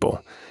Black people.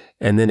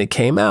 And then it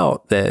came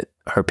out that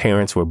her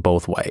parents were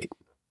both white.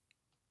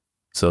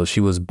 So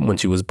when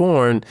she was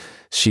born,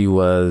 she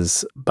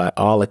was, by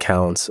all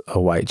accounts,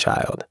 a white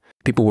child.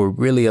 People were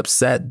really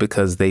upset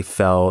because they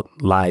felt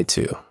lied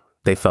to.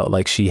 They felt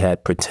like she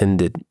had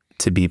pretended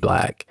to be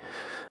Black.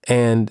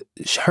 And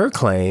her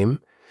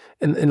claim,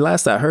 and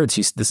last I heard,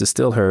 this is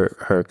still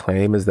her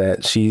claim, is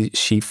that she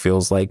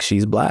feels like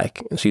she's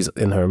Black. She's,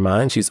 in her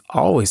mind, she's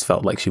always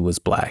felt like she was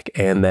Black,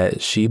 and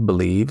that she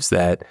believes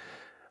that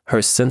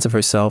her sense of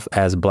herself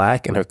as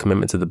Black and her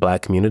commitment to the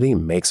Black community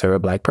makes her a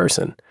Black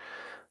person.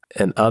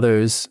 And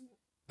others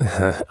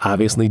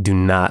obviously do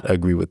not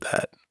agree with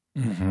that.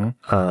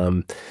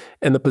 And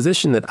the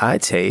position that I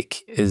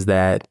take is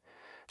that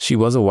she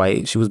was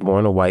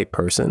born a white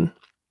person.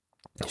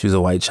 She was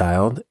a white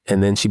child,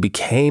 and then she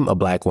became a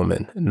Black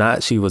woman.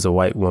 Not she was a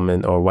white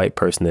woman or a white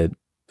person that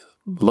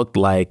looked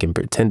like and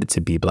pretended to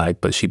be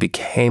Black, but she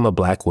became a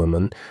Black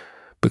woman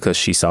because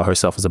she saw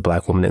herself as a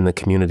Black woman and the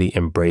community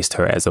embraced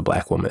her as a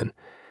Black woman.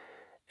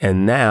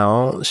 And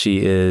now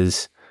she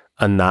is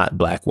a not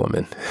Black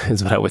woman,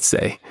 is what I would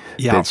say.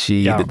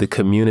 That the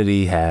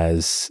community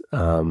has,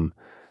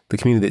 the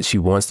community that she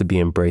wants to be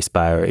embraced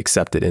by or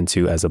accepted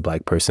into as a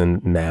Black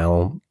person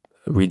now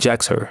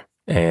rejects her.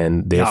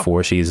 And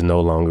therefore, she is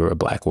no longer a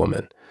Black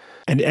woman.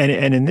 And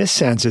in this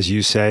sense, as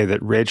you say,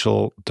 that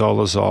Rachel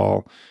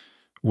Dolezal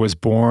was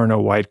born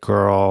a white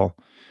girl,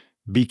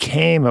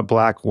 became a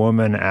Black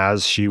woman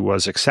as she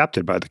was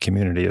accepted by the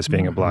community as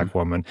being a Black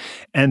woman,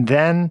 and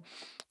then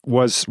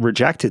was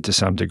rejected to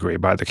some degree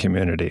by the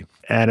community.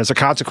 And as a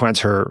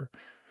consequence, her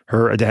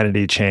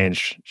identity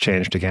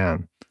changed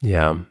again.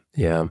 Yeah,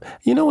 yeah.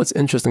 You know what's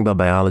interesting about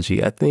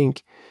biology? I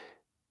think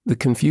the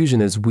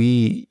confusion is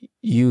we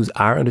use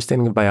our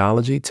understanding of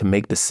biology to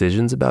make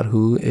decisions about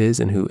who is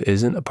and who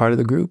isn't a part of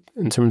the group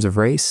in terms of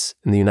race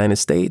in the United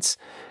States.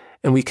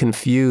 And we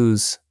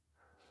confuse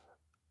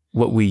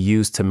what we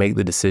use to make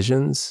the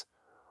decisions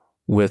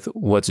with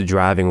what's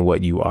driving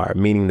what you are.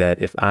 Meaning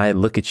that if I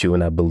look at you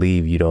and I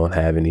believe you don't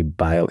have any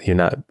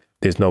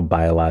there's no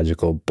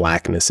biological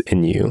blackness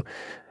in you,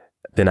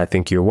 then I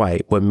think you're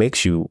white. What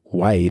makes you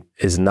white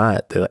is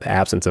not the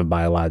absence of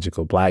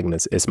biological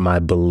blackness. It's my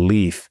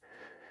belief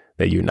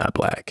that you're not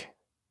black.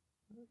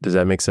 Does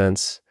that make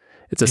sense?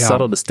 It's a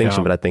subtle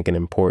distinction, but I think an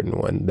important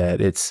one,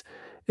 that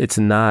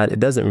it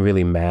doesn't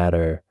really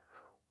matter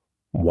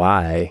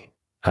why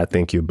I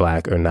think you're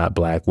black or not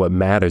black. What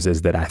matters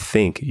is that I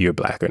think you're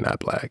black or not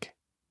black.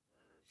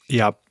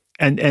 Yep.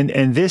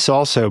 And this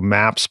also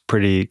maps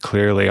pretty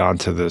clearly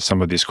onto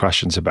some of these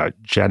questions about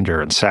gender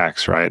and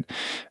sex, right?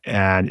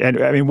 And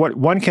I mean,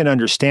 one can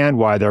understand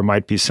why there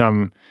might be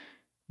some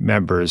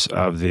members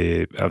of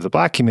the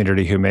Black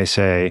community who may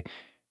say,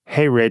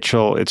 "Hey,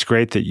 Rachel, it's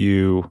great that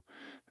you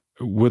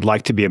would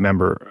like to be a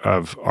member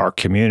of our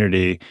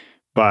community,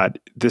 but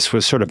this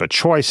was sort of a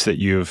choice that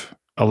you've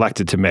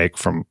elected to make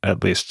from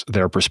at least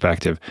their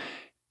perspective,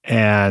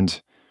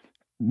 and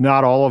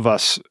not all of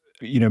us,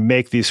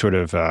 make these sort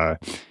of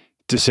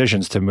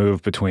decisions to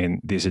move between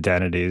these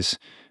identities."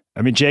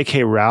 I mean,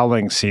 J.K.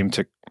 Rowling seemed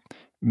to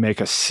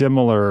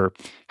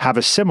have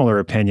a similar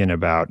opinion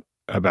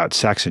about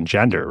sex and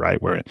gender,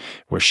 right?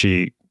 Where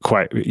she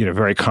quite,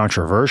 very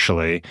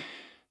controversially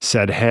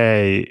said,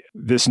 "Hey,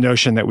 this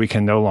notion that we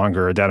can no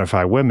longer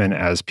identify women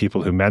as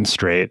people who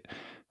menstruate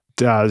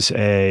does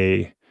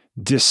a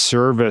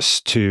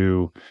disservice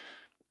to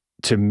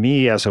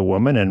me as a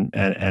woman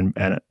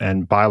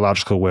and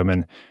biological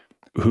women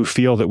who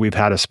feel that we've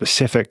had a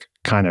specific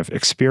kind of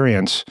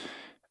experience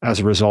as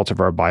a result of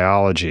our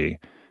biology."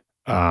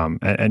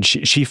 And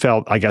she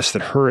felt, I guess,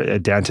 that her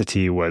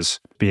identity was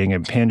being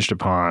impinged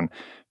upon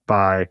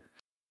by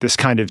this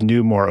kind of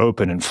new, more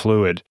open and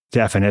fluid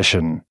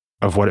definition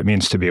of what it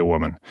means to be a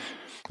woman.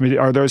 I mean,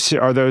 are those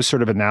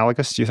sort of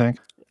analogous, do you think?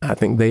 I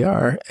think they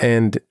are.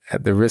 And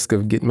at the risk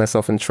of getting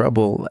myself in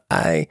trouble,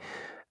 while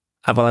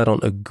I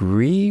don't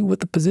agree with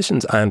the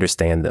positions, I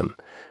understand them,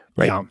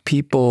 right? Yeah.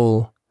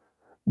 People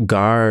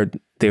guard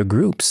their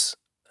groups.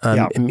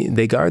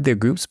 They guard their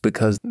groups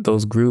because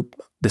those group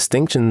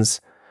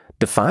distinctions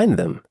define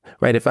them,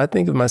 right? If I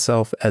think of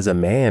myself as a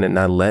man and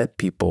I let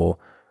people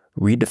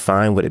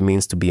redefine what it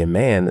means to be a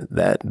man,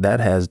 that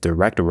has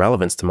direct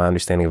relevance to my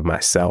understanding of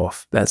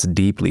myself. That's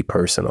deeply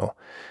personal.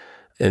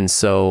 And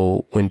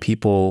so when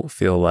people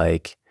feel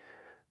like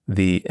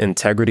the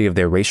integrity of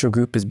their racial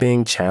group is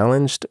being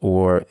challenged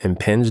or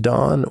impinged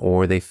on,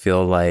 or they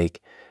feel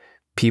like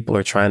people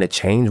are trying to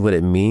change what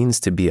it means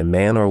to be a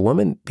man or a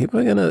woman, people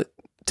are going to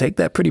take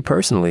that pretty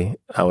personally,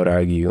 I would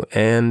argue.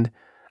 And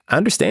I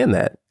understand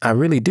that. I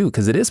really do,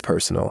 because it is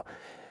personal.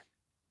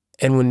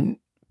 And when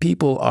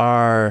people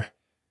are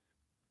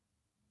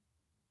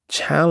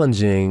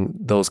challenging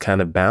those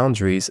kind of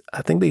boundaries,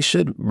 I think they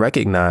should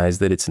recognize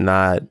that it's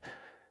not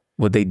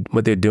what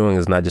they're doing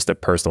is not just a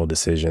personal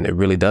decision. It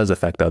really does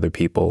affect other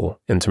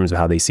people in terms of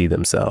how they see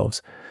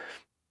themselves.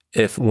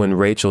 If when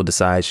Rachel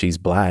decides she's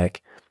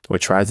black or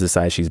tries to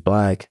decide she's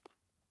black,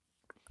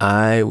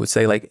 I would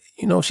say, like,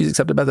 if she's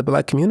accepted by the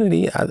Black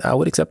community, I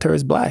would accept her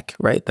as black,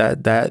 right?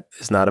 That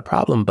is not a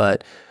problem.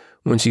 But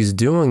when she's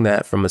doing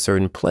that from a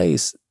certain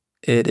place,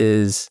 it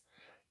is,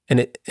 and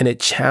it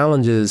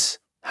challenges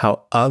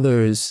how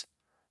others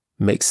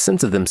make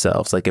sense of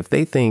themselves. Like if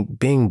they think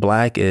being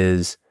black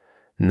is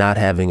not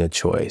having a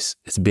choice,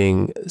 it's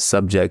being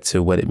subject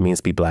to what it means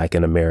to be black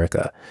in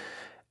America.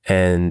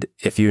 And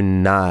if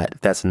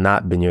that's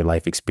not been your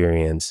life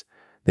experience,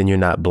 then you're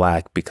not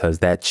black, because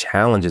that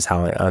challenges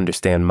how I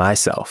understand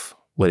myself,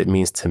 what it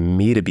means to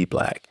me to be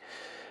black.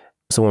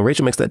 So when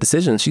Rachel makes that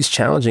decision, she's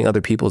challenging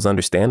other people's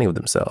understanding of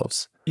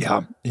themselves.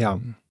 Yeah, yeah.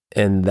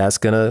 And that's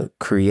going to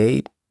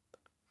create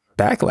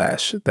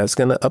backlash. That's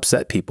going to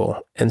upset people.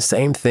 And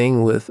same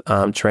thing with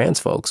trans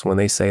folks when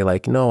they say,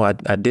 like, no, I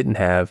didn't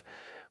have,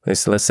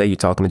 let's say you're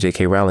talking to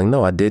J.K. Rowling,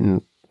 no, I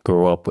didn't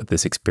grow up with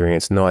this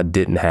experience. No, I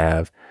didn't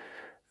have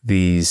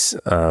these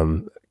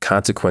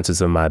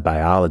consequences of my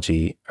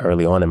biology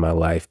early on in my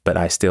life, but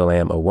I still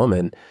am a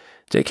woman.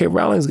 J.K.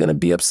 Rowling is going to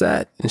be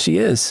upset, and she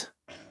is,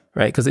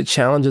 right? Because it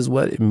challenges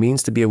what it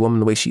means to be a woman,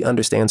 the way she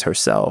understands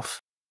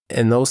herself.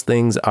 And those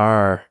things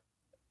are,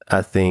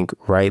 I think,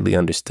 rightly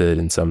understood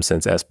in some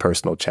sense as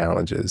personal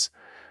challenges,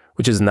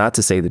 which is not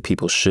to say that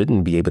people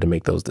shouldn't be able to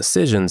make those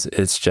decisions.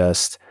 It's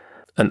just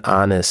an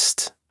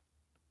honest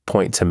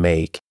point to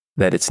make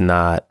that it's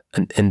not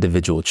an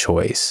individual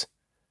choice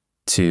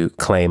to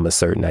claim a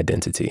certain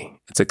identity.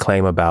 It's a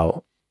claim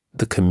about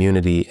the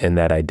community and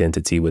that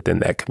identity within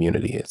that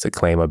community. It's a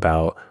claim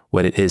about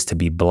what it is to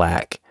be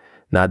black.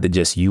 Not that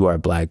just you are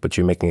black, but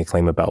you're making a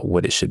claim about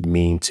what it should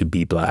mean to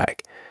be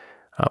black,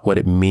 what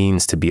it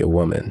means to be a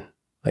woman,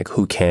 like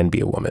who can be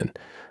a woman.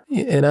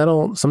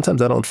 And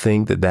sometimes I don't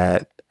think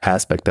that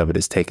aspect of it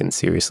is taken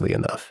seriously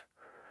enough.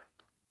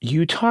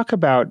 You talk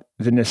about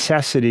the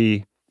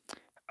necessity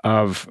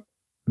of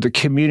the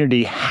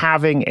community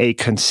having a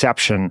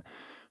conception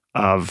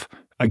of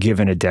a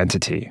given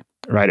identity,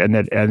 right? And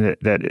that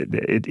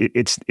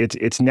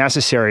it's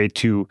necessary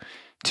to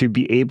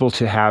be able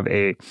to have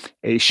a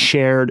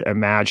shared,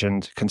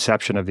 imagined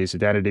conception of these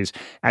identities,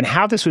 and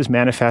how this was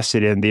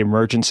manifested in the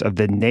emergence of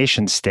the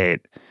nation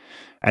state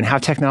and how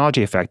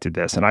technology affected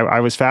this. And I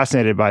was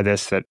fascinated by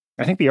this, that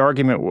I think the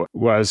argument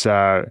was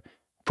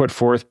put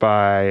forth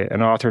by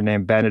an author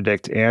named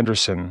Benedict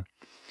Anderson,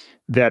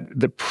 that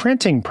the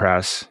printing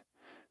press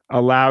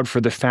allowed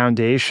for the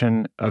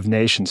foundation of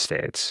nation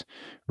states,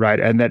 right?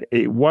 And that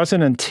it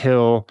wasn't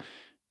until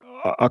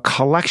a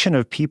collection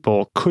of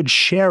people could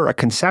share a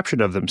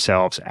conception of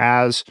themselves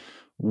as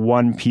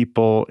one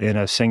people in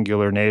a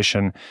singular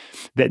nation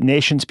that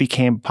nations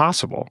became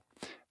possible.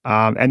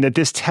 And that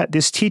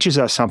this teaches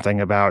us something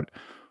about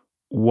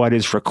what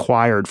is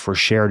required for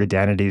shared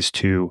identities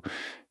to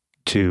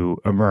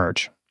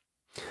emerge.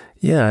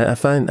 Yeah, I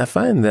find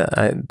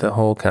that the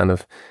whole kind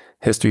of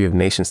history of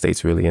nation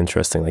states really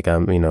interesting. Like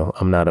I'm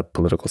not a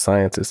political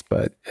scientist,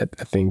 but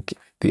I think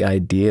the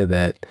idea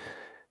that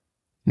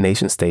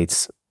nation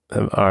states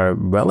are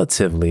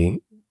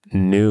relatively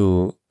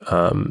new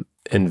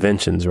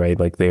inventions, right?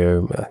 Like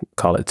they're,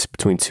 call it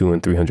between 200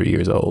 and 300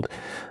 years old.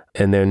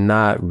 And they're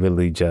not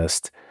really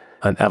just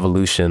an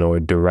evolution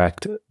or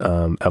direct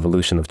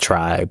evolution of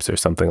tribes or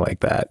something like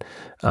that.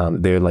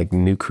 They're like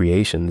new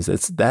creations.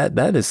 It's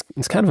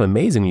kind of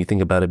amazing when you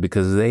think about it,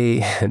 because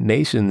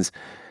nations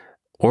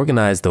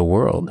organize the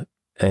world,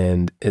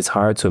 and it's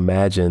hard to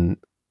imagine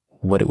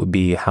what it would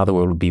be, how the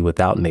world would be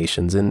without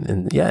nations.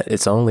 And yeah,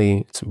 it's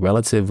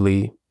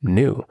relatively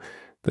new,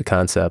 the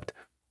concept.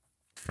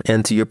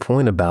 And to your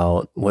point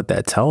about what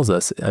that tells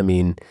us, I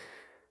mean,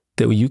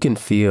 that you can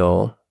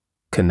feel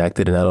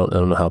connected, and I don't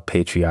know how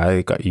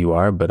patriotic you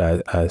are, but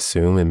I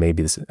assume, and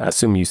maybe I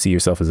assume you see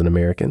yourself as an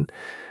American.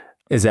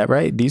 Is that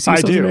right? Do you see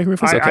yourself as an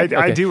American? Okay.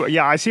 I do.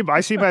 Yeah, I see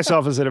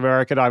myself as an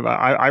American.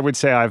 I would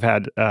say I've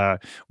had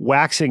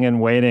waxing and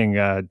waning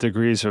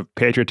degrees of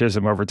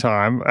patriotism over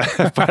time.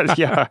 But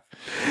yeah.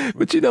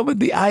 But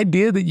the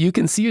idea that you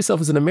can see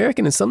yourself as an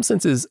American in some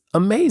sense is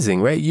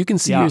amazing, right? You can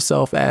see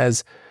yourself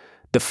as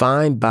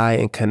defined by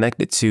and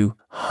connected to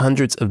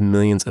hundreds of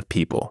millions of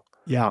people.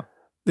 Yeah.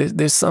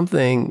 There's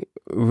something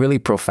really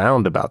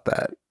profound about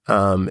that.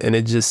 And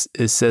it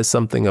says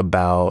something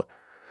about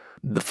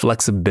the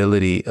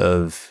flexibility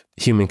of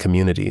human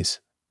communities,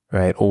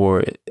 right?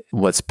 Or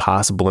what's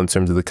possible in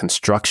terms of the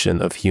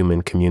construction of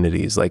human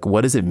communities. Like,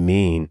 what does it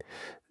mean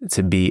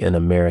to be an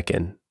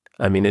American?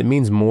 I mean, it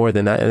means more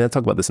than that. And I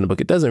talk about this in the book.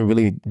 It doesn't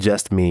really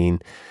just mean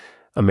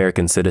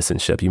American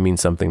citizenship. You mean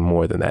something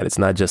more than that.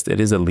 It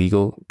is a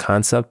legal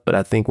concept, but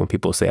I think when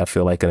people say, I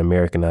feel like an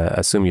American, I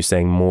assume you're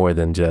saying more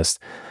than just,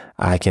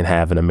 I can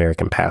have an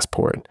American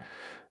passport.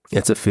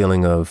 It's a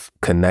feeling of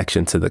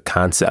connection to the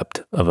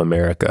concept of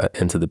America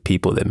and to the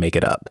people that make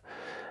it up.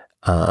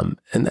 And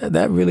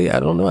that really,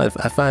 I don't know, I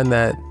find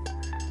that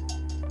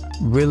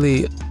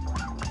really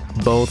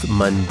both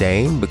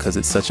mundane, because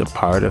it's such a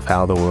part of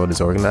how the world is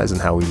organized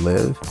and how we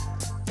live,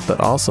 but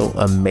also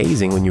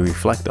amazing when you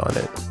reflect on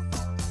it.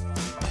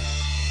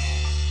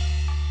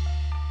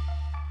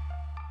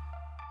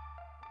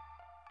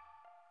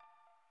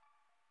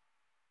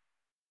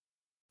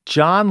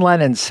 John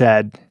Lennon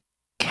said,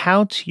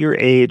 "Count your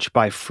age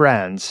by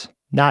friends,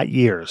 not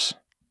years."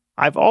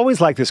 I've always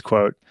liked this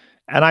quote,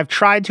 and I've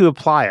tried to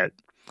apply it.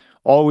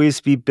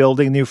 Always be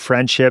building new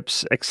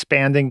friendships,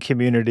 expanding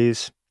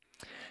communities.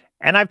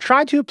 And I've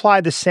tried to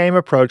apply the same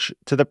approach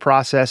to the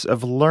process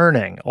of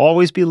learning.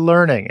 Always be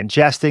learning,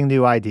 ingesting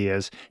new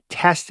ideas,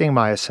 testing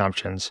my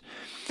assumptions.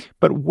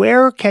 But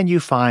where can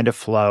you find a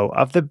flow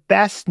of the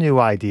best new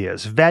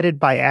ideas vetted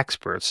by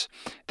experts?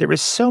 There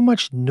is so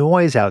much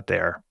noise out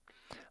there.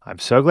 I'm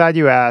so glad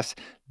you asked.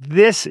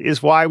 This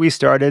is why we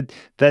started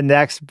the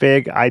Next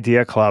Big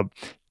Idea Club.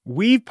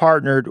 We've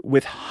partnered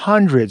with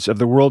hundreds of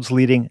the world's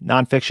leading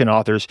nonfiction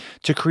authors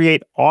to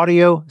create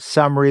audio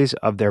summaries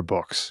of their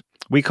books.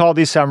 We call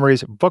these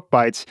summaries Book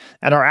Bites,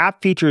 and our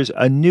app features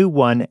a new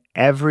one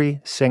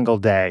every single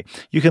day.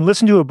 You can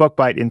listen to a book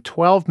bite in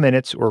 12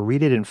 minutes or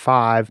read it in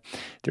 5.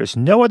 There's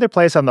no other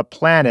place on the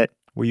planet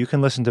where you can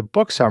listen to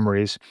book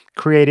summaries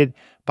created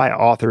by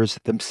authors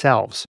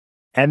themselves.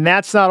 And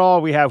that's not all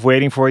we have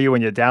waiting for you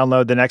when you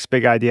download the Next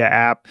Big Idea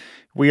app.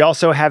 We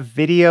also have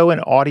video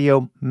and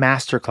audio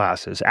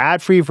masterclasses,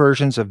 ad-free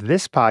versions of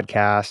this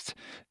podcast,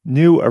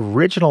 new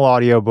original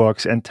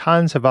audiobooks, and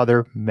tons of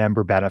other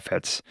member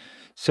benefits.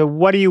 So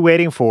what are you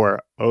waiting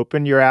for?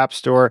 Open your app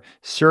store,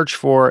 search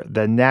for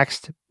the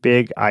Next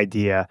Big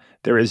Idea.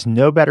 There is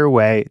no better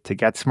way to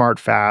get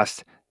smart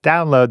fast.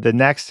 Download the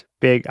Next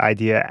Big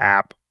Idea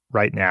app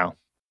right now.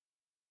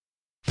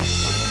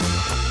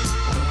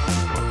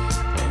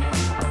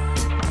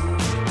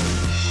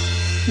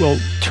 Well,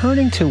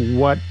 turning to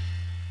what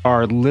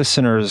our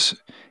listeners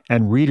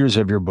and readers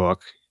of your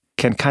book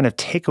can kind of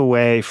take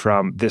away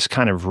from this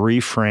kind of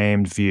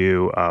reframed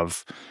view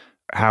of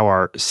how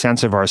our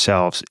sense of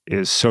ourselves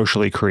is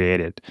socially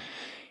created.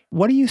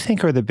 What do you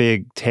think are the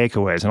big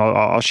takeaways? And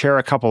I'll share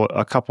a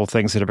couple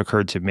things that have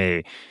occurred to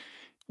me.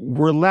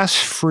 We're less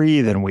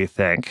free than we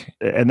think,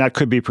 and that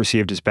could be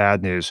perceived as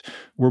bad news.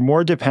 We're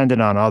more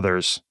dependent on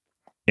others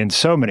in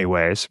so many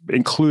ways,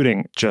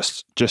 including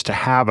just to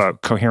have a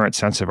coherent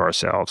sense of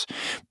ourselves.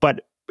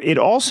 But it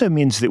also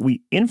means that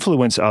we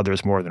influence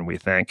others more than we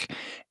think.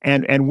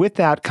 And with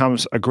that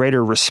comes a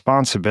greater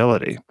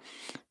responsibility.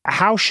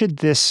 How should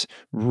this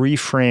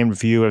reframed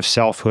view of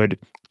selfhood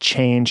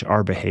change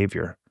our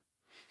behavior?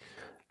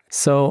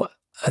 So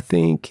I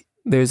think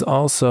there's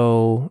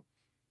also,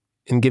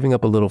 in giving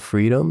up a little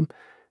freedom,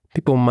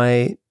 people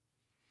might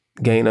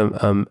gain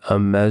a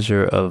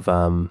measure of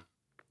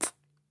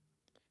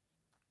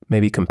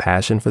maybe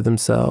compassion for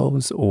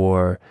themselves,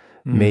 or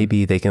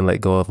maybe they can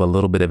let go of a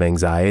little bit of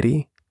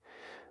anxiety.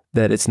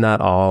 That it's not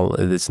all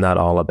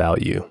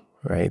about you,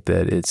 right?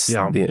 That it's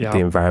the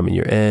environment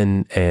you're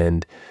in,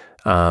 and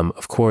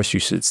of course you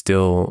should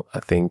still, I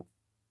think,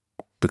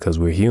 because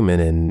we're human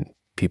and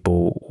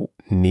people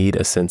need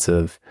a sense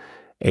of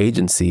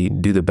agency,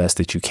 do the best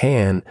that you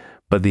can.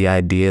 But the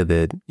idea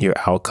that your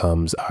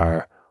outcomes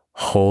are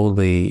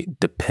wholly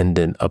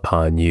dependent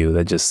upon you,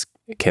 that just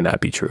cannot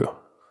be true.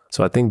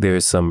 So I think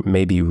there's some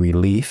maybe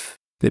relief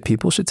that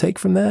people should take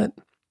from that.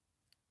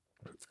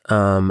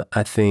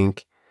 I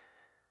think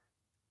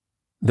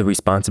the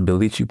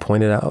responsibility that you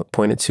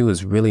pointed to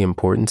is really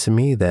important to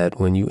me, that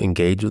when you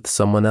engage with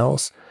someone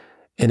else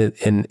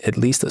in at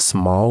least a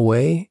small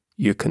way,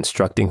 you're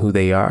constructing who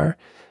they are.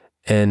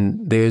 And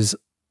there's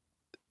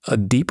a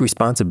deep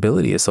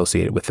responsibility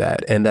associated with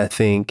that. And I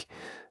think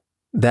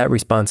that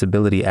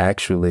responsibility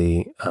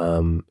actually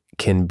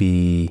can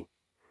be,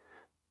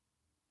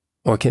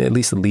 or can at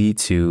least lead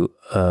to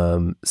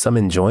some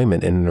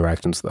enjoyment in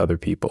interactions with other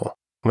people.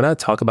 When I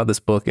talk about this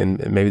book, and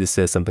maybe this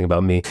says something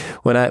about me,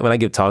 when I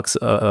give talks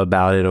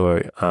about it,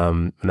 or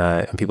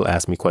when people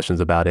ask me questions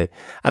about it,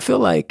 I feel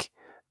like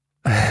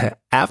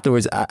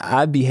afterwards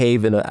I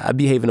behave in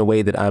a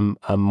way that I'm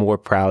more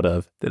proud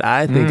of. That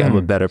I think I'm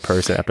a better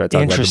person after I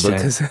talk about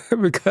the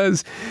book,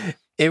 because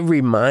it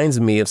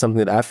reminds me of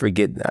something that I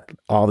forget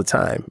all the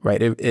time.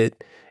 Right?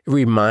 It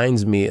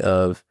reminds me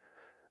of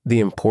the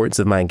importance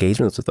of my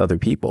engagements with other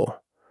people.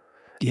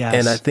 Yes.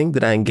 And I think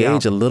that I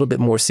engage a little bit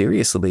more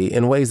seriously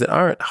in ways that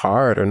aren't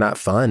hard or not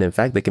fun. In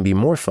fact, they can be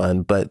more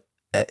fun, but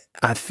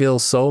I feel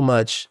so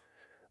much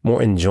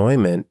more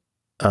enjoyment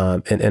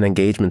and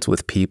engagements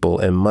with people,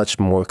 and much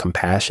more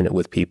compassionate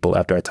with people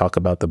after I talk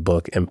about the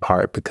book, in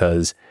part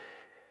because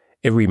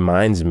it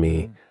reminds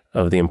me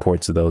of the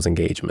importance of those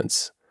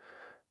engagements.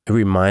 It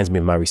reminds me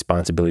of my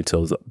responsibility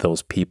to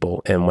those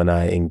people. And when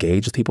I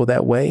engage with people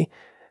that way,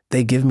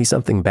 they give me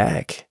something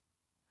back.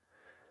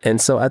 And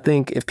so I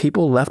think if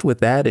people left with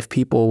that, if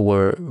people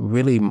were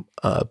really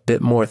a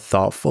bit more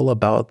thoughtful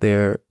about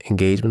their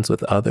engagements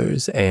with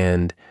others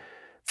and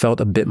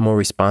felt a bit more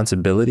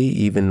responsibility,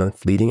 even in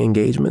fleeting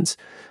engagements,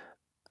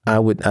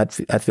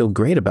 I'd feel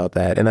great about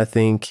that. And I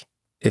think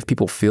if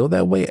people feel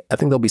that way, I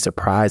think they'll be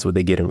surprised what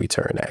they get in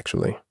return,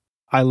 actually.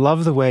 I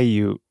love the way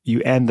you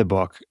end the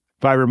book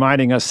by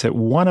reminding us that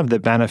one of the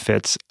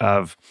benefits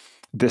of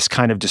this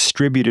kind of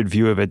distributed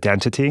view of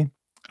identity,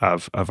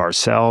 of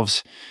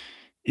ourselves,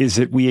 is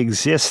that we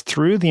exist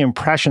through the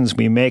impressions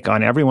we make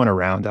on everyone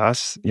around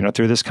us,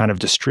 through this kind of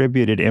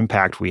distributed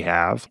impact we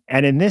have.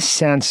 And in this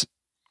sense,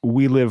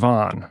 we live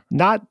on,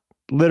 not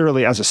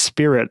literally as a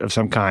spirit of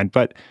some kind,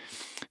 but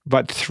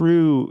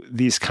through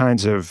these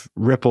kinds of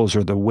ripples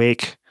or the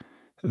wake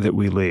that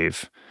we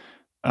leave.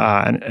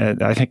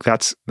 And I think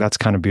that's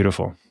kind of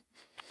beautiful.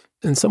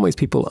 In some ways,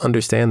 people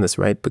understand this,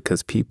 right?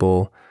 Because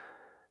people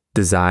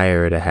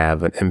desire to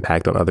have an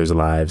impact on others'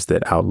 lives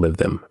that outlive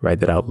them, right?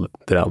 That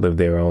outlive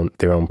their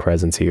own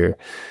presence here.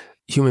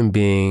 Human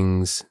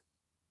beings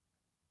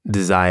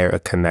desire a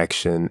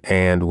connection,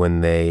 and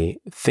when they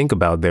think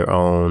about their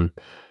own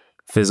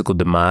physical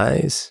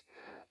demise,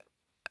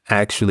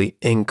 actually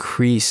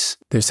increase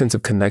their sense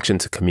of connection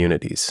to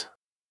communities.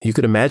 You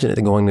could imagine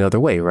it going the other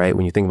way, right?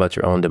 When you think about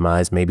your own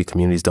demise, maybe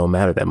communities don't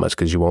matter that much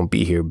because you won't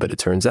be here. But it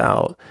turns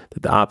out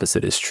that the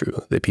opposite is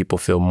true, that people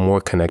feel more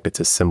connected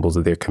to symbols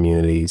of their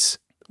communities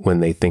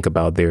when they think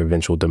about their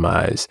eventual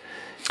demise.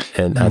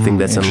 And I think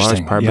that's in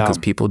large part because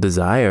people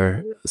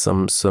desire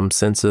some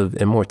sense of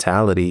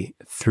immortality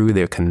through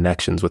their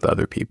connections with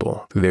other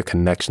people, through their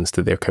connections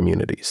to their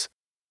communities.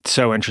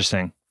 So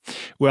interesting.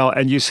 Well,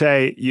 and you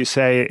say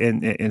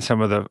in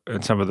some of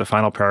the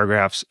final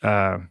paragraphs,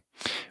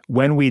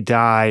 when we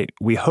die,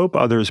 we hope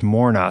others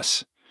mourn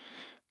us,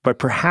 but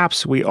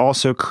perhaps we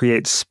also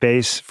create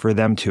space for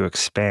them to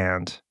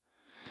expand.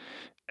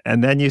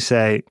 And then you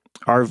say,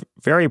 our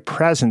very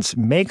presence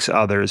makes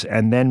others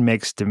and then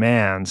makes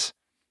demands.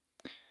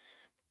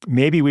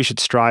 Maybe we should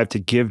strive to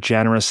give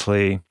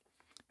generously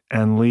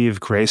and leave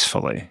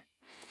gracefully,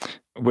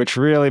 which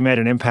really made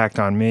an impact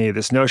on me.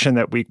 This notion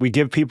that we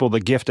give people the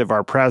gift of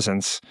our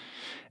presence,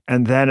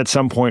 and then at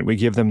some point we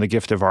give them the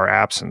gift of our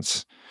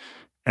absence.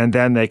 And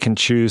then they can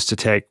choose to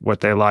take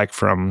what they like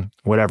from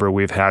whatever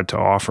we've had to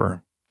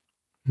offer.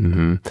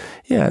 Mm-hmm.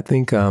 Yeah, I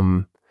think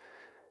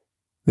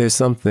there's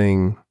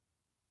something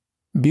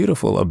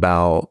beautiful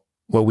about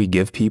what we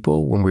give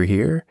people when we're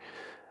here.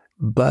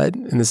 But,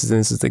 and this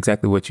is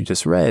exactly what you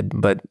just read,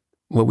 but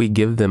what we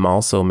give them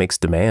also makes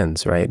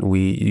demands, right?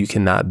 You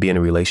cannot be in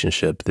a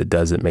relationship that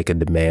doesn't make a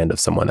demand of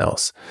someone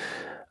else.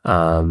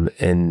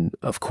 And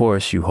of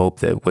course, you hope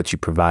that what you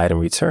provide in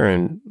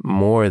return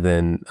more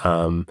than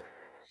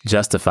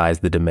justifies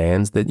the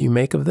demands that you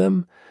make of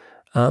them.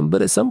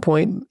 But at some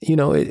point,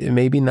 it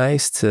may be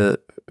nice to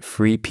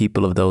free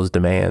people of those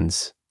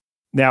demands.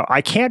 Now,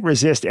 I can't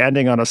resist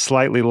ending on a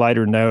slightly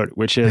lighter note,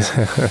 which is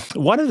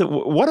one of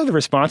the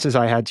responses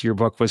I had to your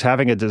book was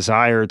having a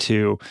desire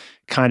to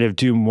kind of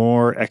do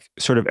more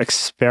sort of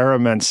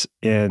experiments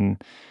in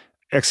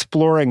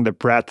exploring the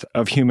breadth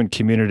of human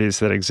communities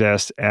that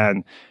exist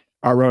and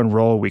our own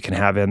role we can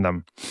have in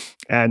them.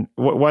 And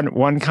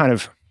one kind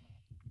of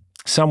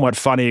somewhat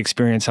funny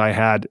experience I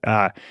had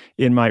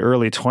in my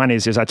early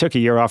 20s is I took a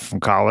year off from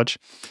college,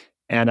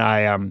 and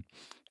I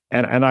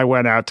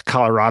went out to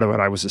Colorado,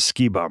 and I was a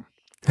ski bum.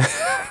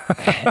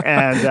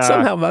 And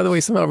somehow,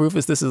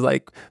 Rufus, this is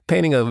like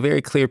painting a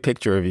very clear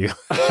picture of you.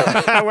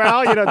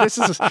 Well, this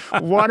is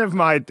one of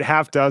my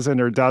half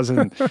dozen or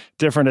dozen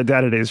different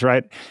identities,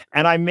 right?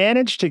 And I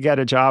managed to get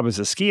a job as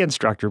a ski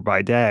instructor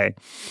by day.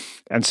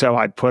 And so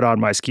I'd put on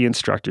my ski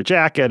instructor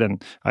jacket,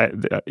 and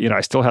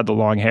I still had the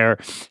long hair,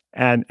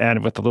 and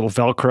with the little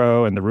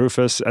Velcro and the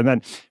Rufus,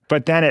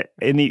 but then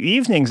in the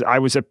evenings I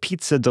was a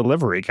pizza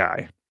delivery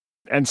guy.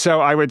 And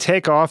so I would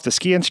take off the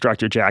ski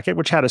instructor jacket,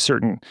 which had a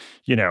certain,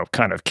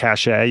 kind of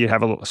cachet. You'd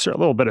have a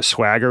little bit of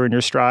swagger in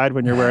your stride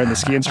when you're wearing the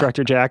ski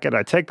instructor jacket.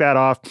 I'd take that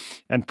off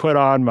and put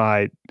on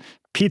my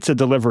pizza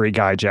delivery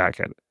guy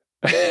jacket.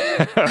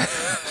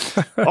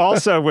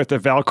 Also with the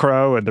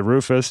Velcro and the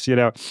Rufus,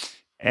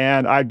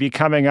 and I'd be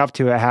coming up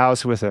to a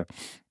house with a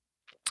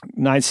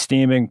nice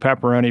steaming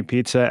pepperoni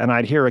pizza, and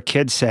I'd hear a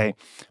kid say,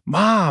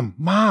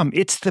 Mom,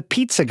 it's the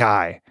pizza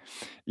guy.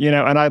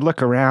 And I'd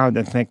look around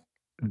and think,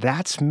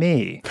 that's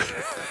me.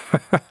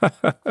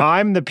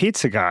 I'm the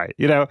pizza guy,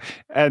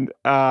 and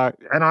I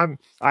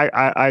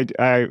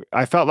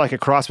felt like a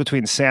cross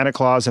between Santa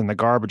Claus and the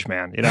garbage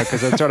man,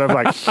 because it's sort of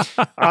like,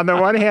 on the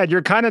one hand,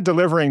 you're kind of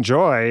delivering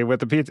joy with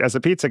the pizza as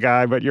a pizza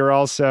guy, but you're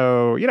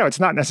also,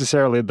 it's not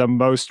necessarily the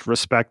most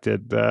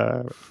respected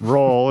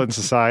role in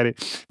society.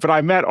 But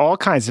I met all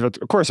kinds of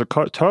course, a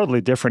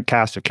totally different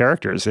cast of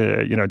characters,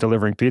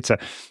 delivering pizza,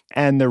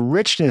 and the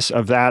richness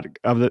of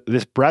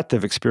this breadth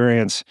of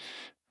experience.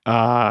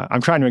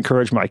 I'm trying to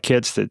encourage my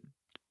kids to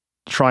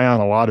try on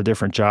a lot of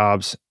different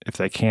jobs if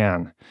they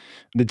can.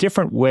 The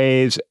different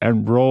ways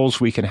and roles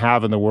we can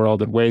have in the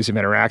world and ways of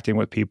interacting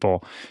with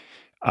people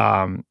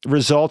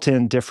result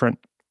in different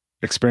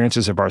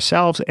experiences of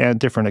ourselves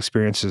and different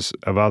experiences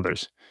of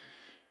others.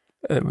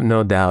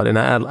 No doubt. And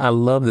I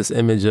love this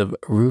image of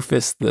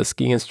Rufus, the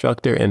ski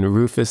instructor, and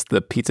Rufus,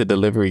 the pizza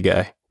delivery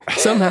guy.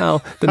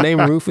 Somehow the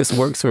name Rufus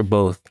works for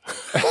both.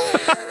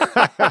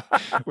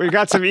 We've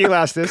got some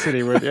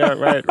elasticity with,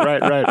 right.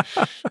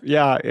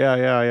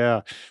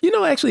 Yeah.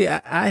 Actually,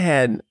 I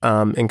had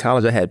in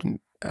college,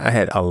 I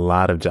had a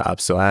lot of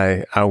jobs. So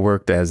I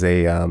worked as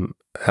a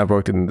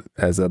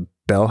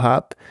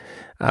bellhop.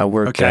 I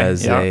worked in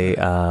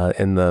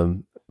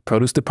the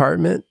produce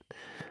department.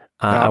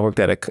 I worked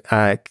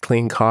I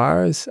cleaned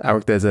cars. I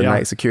worked as a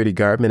night security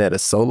guardman at a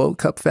Solo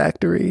Cup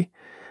factory.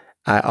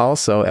 I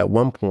also, at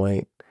one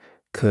point,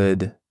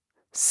 could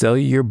sell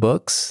you your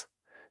books,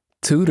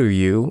 tutor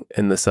you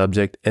in the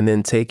subject, and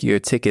then take your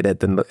ticket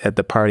at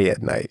the party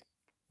at night.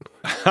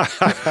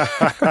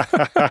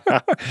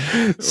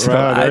 So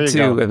I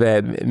too have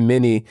had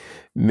many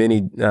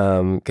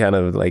kind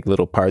of like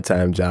little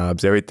part-time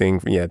jobs, everything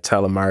from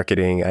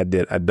telemarketing.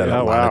 I've done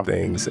a lot of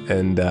things,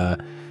 and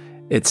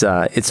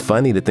it's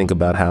funny to think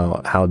about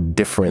how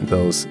different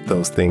those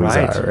things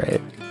are,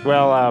 right?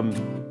 Well,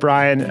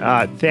 Brian,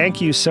 thank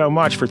you so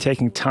much for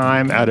taking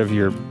time out of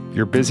your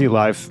busy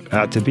life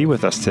to be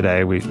with us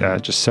today. We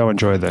just so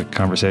enjoyed the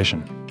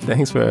conversation.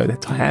 Thanks for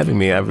having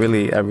me. I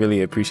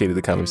really appreciated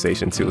the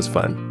conversation too. It was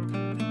fun.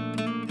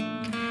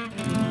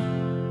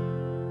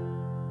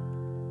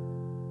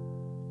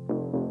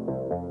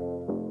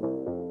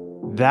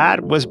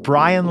 That was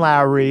Brian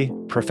Lowery,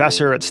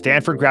 professor at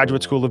Stanford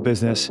Graduate School of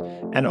Business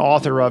and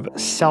author of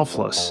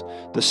Selfless,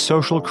 The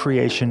Social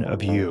Creation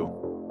of You.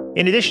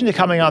 In addition to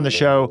coming on the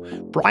show,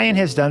 Brian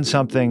has done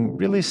something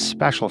really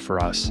special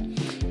for us.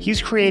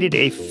 He's created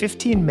a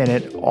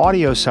 15-minute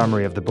audio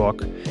summary of the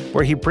book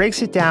where he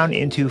breaks it down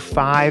into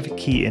 5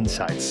 key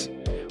insights.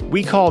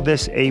 We call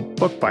this a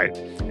book bite,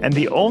 and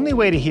the only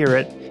way to hear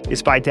it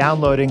is by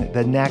downloading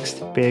the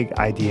Next Big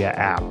Idea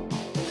app.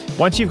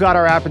 Once you've got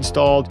our app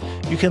installed,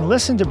 you can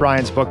listen to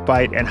Brian's book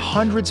bite and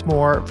hundreds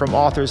more from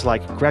authors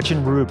like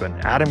Gretchen Rubin,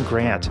 Adam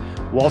Grant,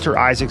 Walter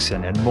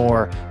Isaacson, and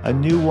more, a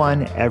new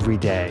one every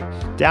day.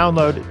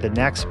 Download the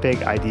Next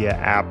Big Idea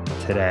app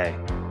today.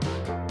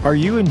 Are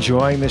you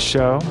enjoying this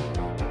show?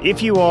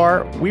 If you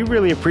are, we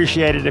really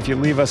appreciate it if you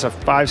leave us a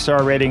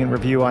 5-star rating and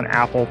review on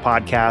Apple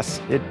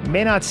Podcasts. It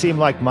may not seem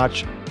like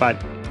much, but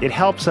It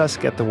helps us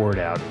get the word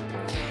out.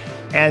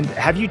 And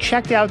have you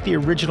checked out the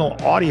original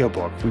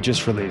audiobook we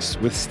just released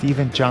with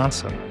Stephen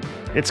Johnson?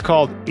 It's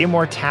called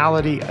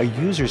Immortality, A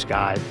User's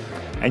Guide,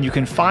 and you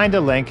can find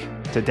a link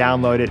to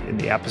download it in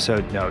the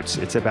episode notes.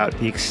 It's about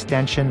the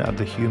extension of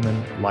the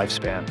human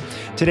lifespan.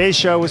 Today's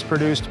show was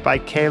produced by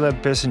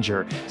Caleb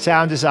Bissinger,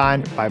 sound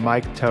design by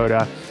Mike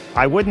Toda.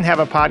 I wouldn't have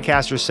a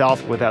podcast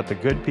yourself without the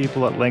good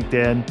people at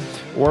LinkedIn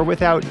or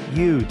without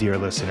you, dear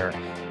listener.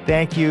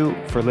 Thank you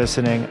for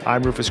listening.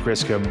 I'm Rufus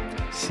Griscom.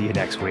 See you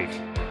next week.